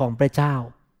ลูกของพระเจ้า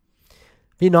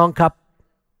พี่น้องครับ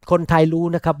คนไทยรู้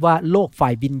นะครับว่าโลกฝ่า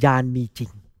ยวิญญาณมีจริ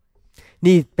ง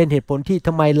นี่เป็นเหตุผลที่ท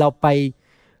ำไมเราไป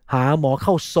หาหมอเ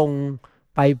ข้าทรง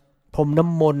ไปพรมน้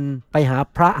ำมนต์ไปหา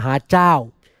พระหาเจ้า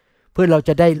เพื่อเราจ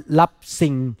ะได้รับ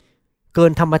สิ่งเกิ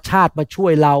นธรรมชาติมาช่ว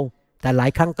ยเรา แต่หลา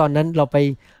ยครั้งตอนนั้นเราไป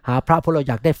หาพระเพราะเรา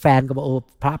อยากได้แฟนก็บอกโอ้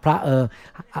พระ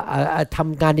ท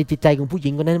ำงานในจิตใจของผู้หญิ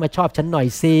งคนนั้นมาชอบฉันหน่อย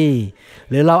สิ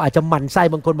หรือเราอาจจะหมั่นไส้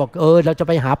บางคนบอกเราจะไ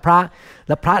ปหาพระแ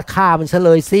ล้วพระฆ่ามันซะเล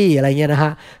ยสิอะไรเงี้ยนะฮ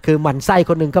ะคือหมั่นไส้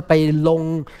คนหนึ่งก็ไปลง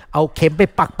เอาเข็มไป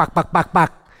ปั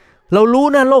กเรารู้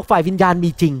นะโลกฝ่ายวิญญาณมี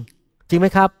จริงไหม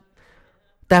ครับ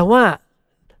แต่ว่า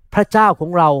พระเจ้าขอ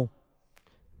งเรา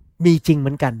มีจริงเห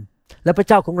มือนกันและพระ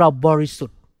เจ้าของเราบริสุท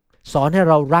ธิ์สอนให้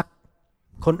เรารัก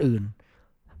คนอื่น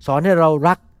สอนให้เรา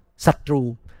รักศัตรู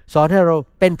สอนให้เรา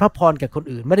เป็นพระพรแก่คน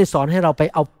อื่นไม่ได้สอนให้เราไป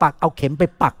เอาเข็มไป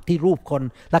ปักที่รูปคน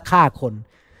และฆ่าคน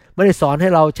ไม่ได้สอนให้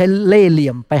เราใช้เล่ห์เหลี่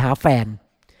ยมไปหาแฟน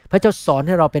พระเจ้าสอนใ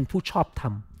ห้เราเป็นผู้ชอบธรร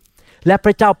มและพ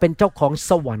ระเจ้าเป็นเจ้าของ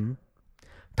สวรรค์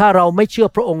ถ้าเราไม่เชื่อ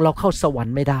พระองค์เราเข้าสวรร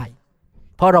ค์ไม่ได้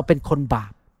เพราะเราเป็นคนบา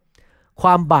ปคว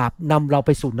ามบาปนำเราไ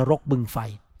ปสู่นรกบึงไฟ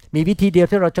มีวิธีเดียว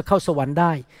ที่เราจะเข้าสวรรค์ไ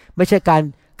ด้ไม่ใช่การ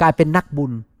กลายเป็นนักบุ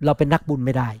ญเราเป็นนักบุญไ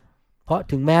ม่ได้เพราะ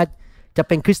ถึงแม้จะเ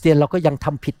ป็นคริสเตียนเราก็ยังท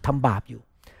ำผิดทำบาปอยู่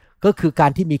ก็คือกา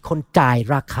รที่มีคนจ่าย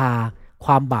ราคาค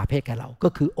วามบาปให้แก่เราก็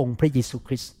คือองค์พระเยซูค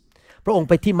ริสต์พระองค์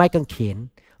ไปที่ไม้กางเขน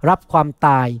รับความต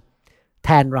ายแท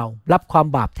นเรารับความ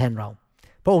บาปแทนเรา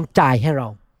พระองค์จ่ายให้เรา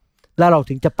แล้วเรา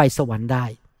ถึงจะไปสวรรค์ได้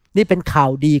นี่เป็นข่าว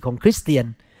ดีของคริสเตียน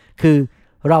คือ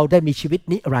เราได้มีชีวิต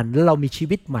นิรันดร์และเรามีชี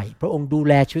วิตใหม่พระองค์ดู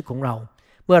แลชีวิตของเรา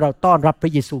เมื่อเราต้อนรับพร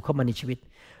ะเยซูเข้ามาในชีวิต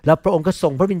แล้วพระองค์ก็ส่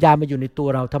งพระวิญญาณมาอยู่ในตัว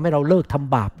เราทำให้เราเลิกท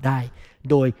ำบาปได้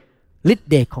โดยฤทธิ์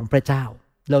เดชของพระเจ้า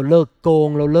เราเลิกโกง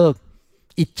เราเลิก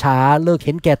อิจฉาเลิกเ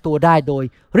ห็นแก่ตัวได้โดย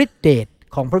ฤทธิ์เดช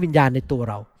ของพระวิญญาณในตัว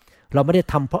เราเราไม่ได้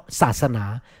ทำเพราะศาสนา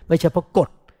ไม่ใช่เพราะกฎ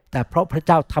แต่เพราะพระเ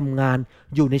จ้าทำงาน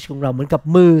อยู่ในชีวิตของเราเหมือนกับ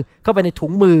มือเข้าไปในถุ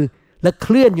งมือและเค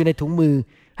ลื่อนอยู่ในถุงมือ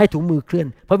ให้ถุงมือเคลื่อน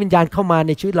พระวิญญาณเข้ามาใ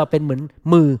นชีวิตเราเป็นเหมือน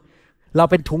มือเรา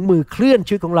เป็นถุงมือเคลื่อน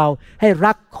ชีวิตของเราให้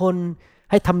รักคน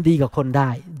ให้ทำดีกับคนได้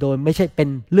โดยไม่ใช่เป็น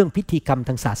เรื่องพิธีกรรมท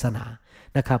างศาสนา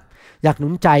นะครับอยากหนุ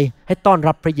นใจให้ต้อน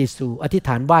รับพระเยซูอธิษฐ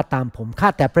านว่าตามผมข้า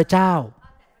แต่พระเจ้า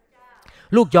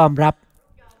ลูกยอมรับ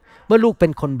เมื่อลูกเป็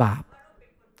นคนบาป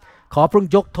ขอพระอง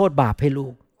ค์ยกโทษบาปให้ลู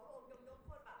ก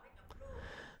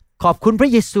ขอบคุณพระ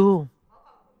เยซู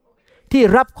ที่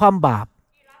รับความบาป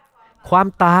ความ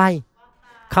ตาย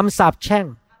คำสาปแช่ง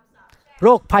โร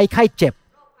คภัยไข้เจ็บ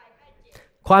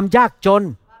ความยากจน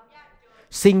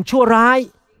สิ่งชั่วร้าย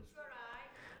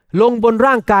ลงบน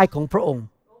ร่างกายของพระองค์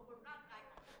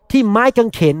ที่ไม้กาง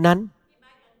เขนนั้น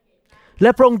และ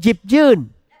พระองค์หยิบยื่น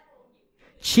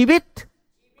ชีวิต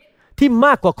ที่ม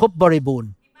ากกว่าครบบริบูร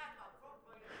ณ์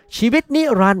ชีวิตนิ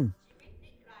รันดร์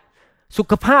สุ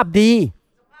ขภาพดี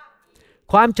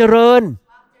ความเจริญ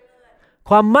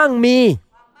ความมั่งมี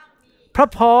พระ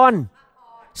พร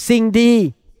สิ่งดี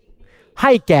ใ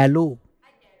ห้แก่ลู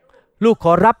กข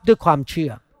อรับด้วยความเชื่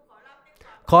อ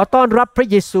ขอต้อนรับพระ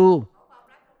เยซู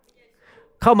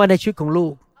เข้ามาในชีวิตของลู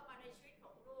ก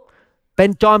เป็น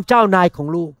จอมเจ้านายของ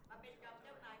ลูก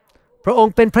พระอง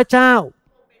ค์เป็นพระเจ้า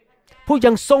ผู้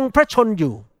ยังทรงพระชนอ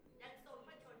ยู่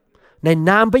ใน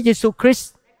นามพระเยซูคริสต์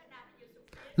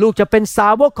ลูกจะเป็นสา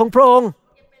วกของพระองค์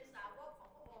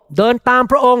เดินตาม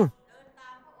พระองค์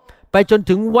ไปจน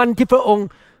ถึงวันที่พระองค์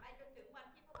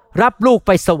รับลูกไ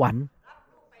ปสวรรค์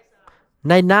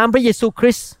ในนามพระเยซูค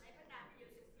ริสต์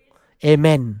เอเม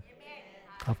น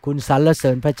ขอบคุณสรรเส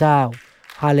ริญพระเจ้า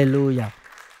ฮาเลลูยา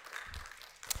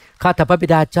ข้าแต่พระบิ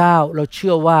ดาเจ้าเราเ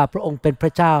ชื่อว่าพระองค์เป็นพร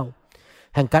ะเจ้า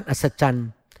แห่งการอัศจรรย์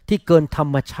ที่เกินธร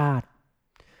รมชาติ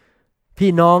พี่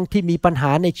น้องที่มีปัญห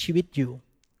าในชีวิตอยู่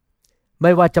ไ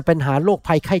ม่ว่าจะเป็นปัญหาโรค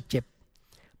ภัยไข้เจ็บ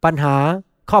ปัญหา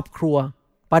ครอบครัว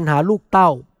ปัญหาลูกเต้า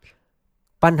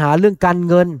ปัญหาเรื่องการ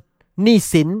เงินหนี้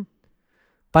สิน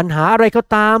ปัญหาอะไรก็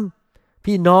ตาม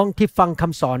พี่น้องที่ฟังค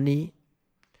ำสอนนี้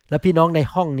และพี่น้องใน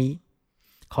ห้องนี้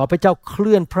ขอพระเจ้าเค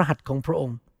ลื่อนพระหัตถ์ของพระอง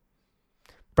ค์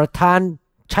ประทาน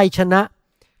ชัยชนะ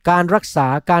การรักษา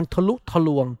การทะลุทะล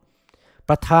วงป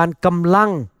ระทานกำลั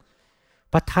ง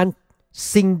ประทาน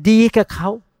สิ่งดีแก่เขา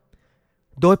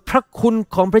โดยพระคุณ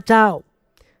ของพระเจ้า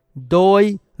โดย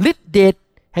ฤทธิเดช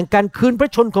แห่งการคืนพระ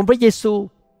ชนของพระเยซู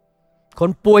ค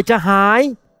นป่วยจะหาย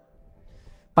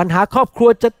ปัญหาครอบครัว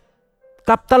จะก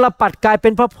ลับตลปัดกลายเป็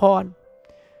นพระพร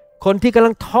คนที่กำลั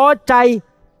งท้อใจ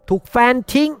ถูกแฟน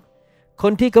ทิ้งค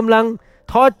นที่กำลัง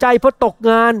ท้อใจเพราะตก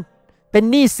งานเป็น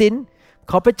หนี้สิน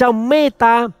ขอพระเจ้าเมตต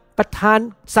าประทาน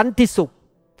สันติสุข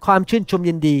ความชื่นชม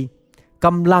ยินดีก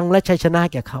ำลังและชัยชนะ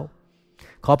แก่เขา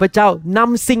ขอพระเจ้าน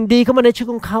ำสิ่งดีเข้ามาในชีวิต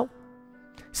ของเขา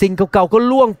สิ่งเก่าๆก็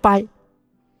ล่วงไป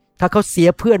ถ้าเขาเสีย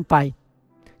เพื่อนไป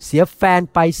เสียแฟน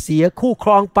ไปเสียคู่คร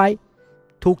องไป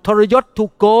ถูกทรยศถู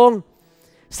กโกง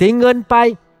เสียเงินไป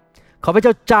ขอพระเจ้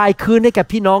าจ่ายคืนให้แก่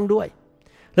พี่น้องด้วย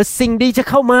และสิ่งดีจะ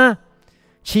เข้ามา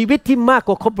ชีวิตที่มากก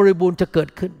ว่าครบบริบูรณ์จะเกิด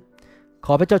ขึ้นข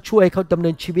อพระเจ้าช่วยเขาดำเนิ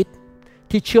นชีวิต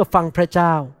ที่เชื่อฟังพระเจ้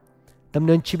า ดำเ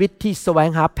นินชีวิตที่แสวง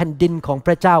หาแผ่นดินของพ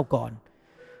ระเจ้าก่อน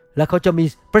และเขาจะมี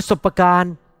ประสบการ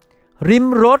ณ์ริม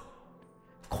รส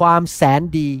ความแสน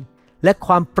ดีและค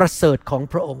วามประเสริฐของ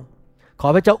พระองค์ขอ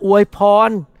พระเจ้าอวยพร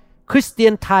คริสเตีย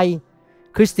นไทย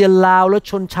คริสเตียนลาวและ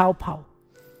ชนชาวเผ่า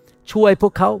ช่วยพว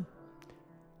กเขา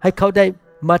ให้เขาได้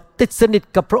มาติดสนิท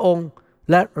กับพระองค์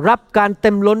และรับการเต็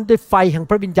มล้นด้วยไฟแห่ง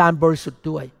พระวิญญาณบริสุทธิ์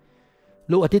ด้วย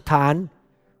ลูกอธิษฐาน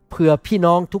เผื่อพี่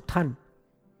น้องทุกท่าน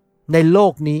ในโล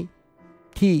กนี้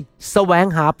ที่แสวง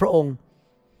หาพระองค์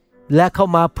และเข้า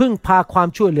มาพึ่งพาความ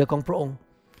ช่วยเหลือของพระองค์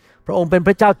พระองค์เป็นพ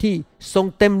ระเจ้าที่ทรง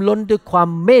เต็มล้นด้วยความ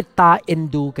เมตตาเอ็น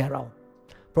ดูแก่เรา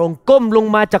พระองค์ก้มลง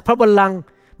มาจากพระบัลลังก์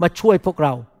มาช่วยพวกเร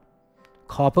า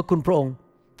ขอพระคุณพระองค์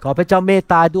ขอพระเจ้าเมต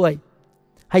ตาด้วย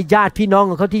ให้ญาติพี่น้อง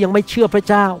ของเขาที่ยังไม่เชื่อพระ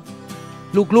เจ้า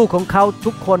ลูกๆของเขา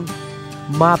ทุกคน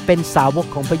มาเป็นสาวก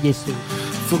ของพระเยซู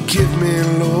Forgive me,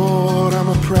 Lord, I'm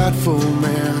a prideful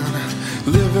man,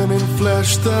 living in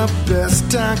flesh the best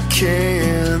I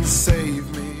can. Save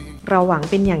me. เราหวัง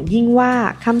เป็นอย่างยิ่งว่า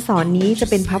คำสอนนี้จะ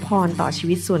เป็นพระพรต่อชี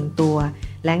วิตส่วนตัว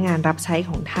และงานรับใช้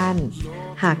ของท่าน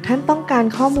หากท่านต้องการ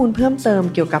ข้อมูลเพิ่มเติม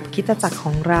เกี่ยวกับคริสตจักรข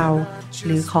องเราห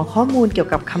รือขอข้อมูลเกี่ยว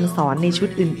กับคำสอนในชุด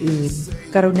อื่น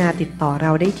ๆกรุณาติดต่อเร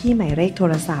าได้ที่หมายเลขโท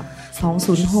รศัพท์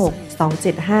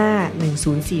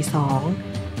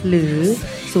206-275-1042หรือ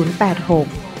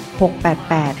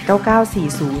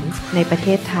086-688-9940ในประเท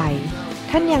ศไทย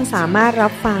ท่านยังสามารถรั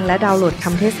บฟังและดาวน์โหลดค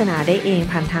ำเทศนาได้เอง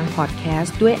ผ่านทางพอดแคส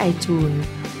ต์ด้วย iTunes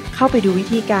เข้าไปดูวิ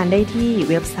ธีการได้ที่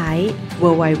เว็บไซต์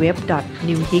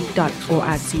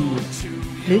www.newhope.org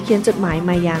หรือเขียนจดหมาย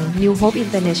มายัง New Hope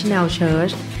International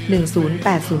Church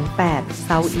 10808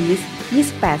 South East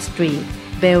 28 Street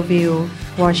Bellevue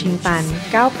Washington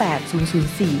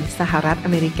 98004 สหรัฐอ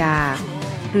เมริกา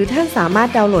หรือท่านสามารถ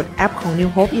ดาวน์โหลดแอปของ New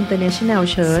Hope International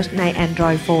Church ใน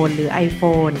Android Phone หรือ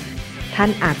iPhone ท่า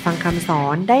นอาจฟังคำสอ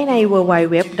นได้ใน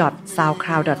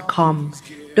www.soundcloud.com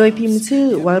โดยพิมพ์ชื่อ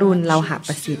วรุณ เลาหะป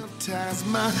ระสิทธิ์